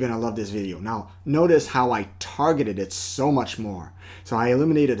 you're going to love this video. Now, notice how I targeted it so much more. So I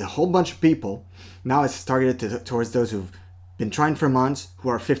eliminated a whole bunch of people. Now it's targeted towards those who've been trying for months, who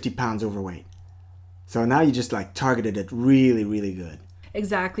are 50 pounds overweight. So now you just like targeted it really, really good.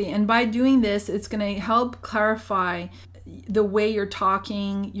 Exactly. And by doing this, it's going to help clarify the way you're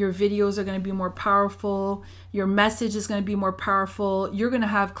talking. Your videos are going to be more powerful. Your message is going to be more powerful. You're going to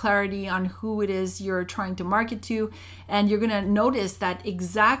have clarity on who it is you're trying to market to. And you're going to notice that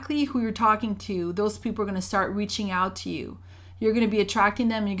exactly who you're talking to, those people are going to start reaching out to you. You're going to be attracting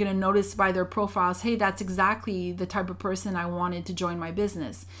them, and you're going to notice by their profiles, hey, that's exactly the type of person I wanted to join my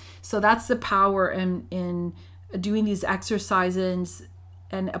business. So that's the power in doing these exercises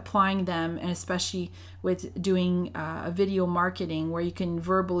and applying them, and especially with doing video marketing where you can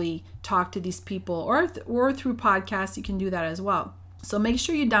verbally talk to these people, or through podcasts, you can do that as well. So make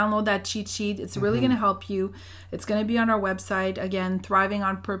sure you download that cheat sheet. It's really going to help you. It's going to be on our website. Again,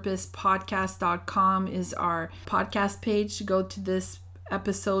 thrivingonpurposepodcast.com is our podcast page. Go to this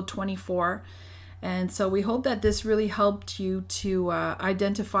episode 24. And so we hope that this really helped you to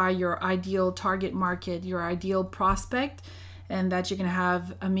identify your ideal target market, your ideal prospect, and that you're going to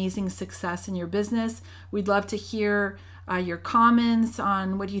have amazing success in your business. We'd love to hear your comments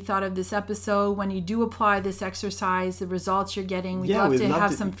on what you thought of this episode. When you do apply this exercise, the results you're getting, we'd love to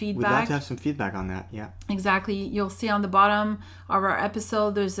have some feedback. We'd love to have some feedback on that, yeah. Exactly. You'll see on the bottom of our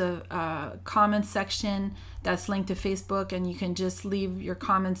episode, there's a comment section that's linked to Facebook, and you can just leave your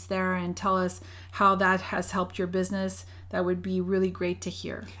comments there and tell us how that has helped your business. That would be really great to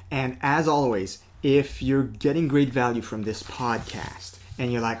hear. And as always, if you're getting great value from this podcast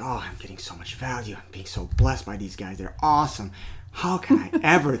and you're like, oh, I'm getting so much value, I'm being so blessed by these guys, they're awesome, how can I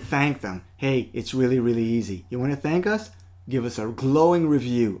ever thank them? Hey, it's really, really easy. You want to thank us? Give us a glowing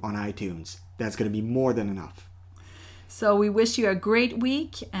review on iTunes. That's going to be more than enough. So we wish you a great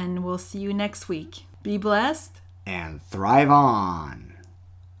week, and we'll see you next week. Be blessed and thrive on.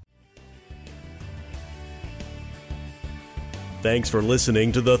 Thanks for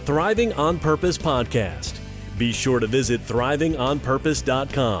listening to the Thriving on Purpose podcast. Be sure to visit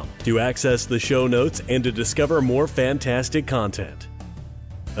thrivingonpurpose.com to access the show notes and to discover more fantastic content.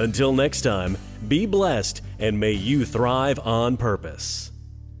 Until next time, be blessed and may you thrive on purpose.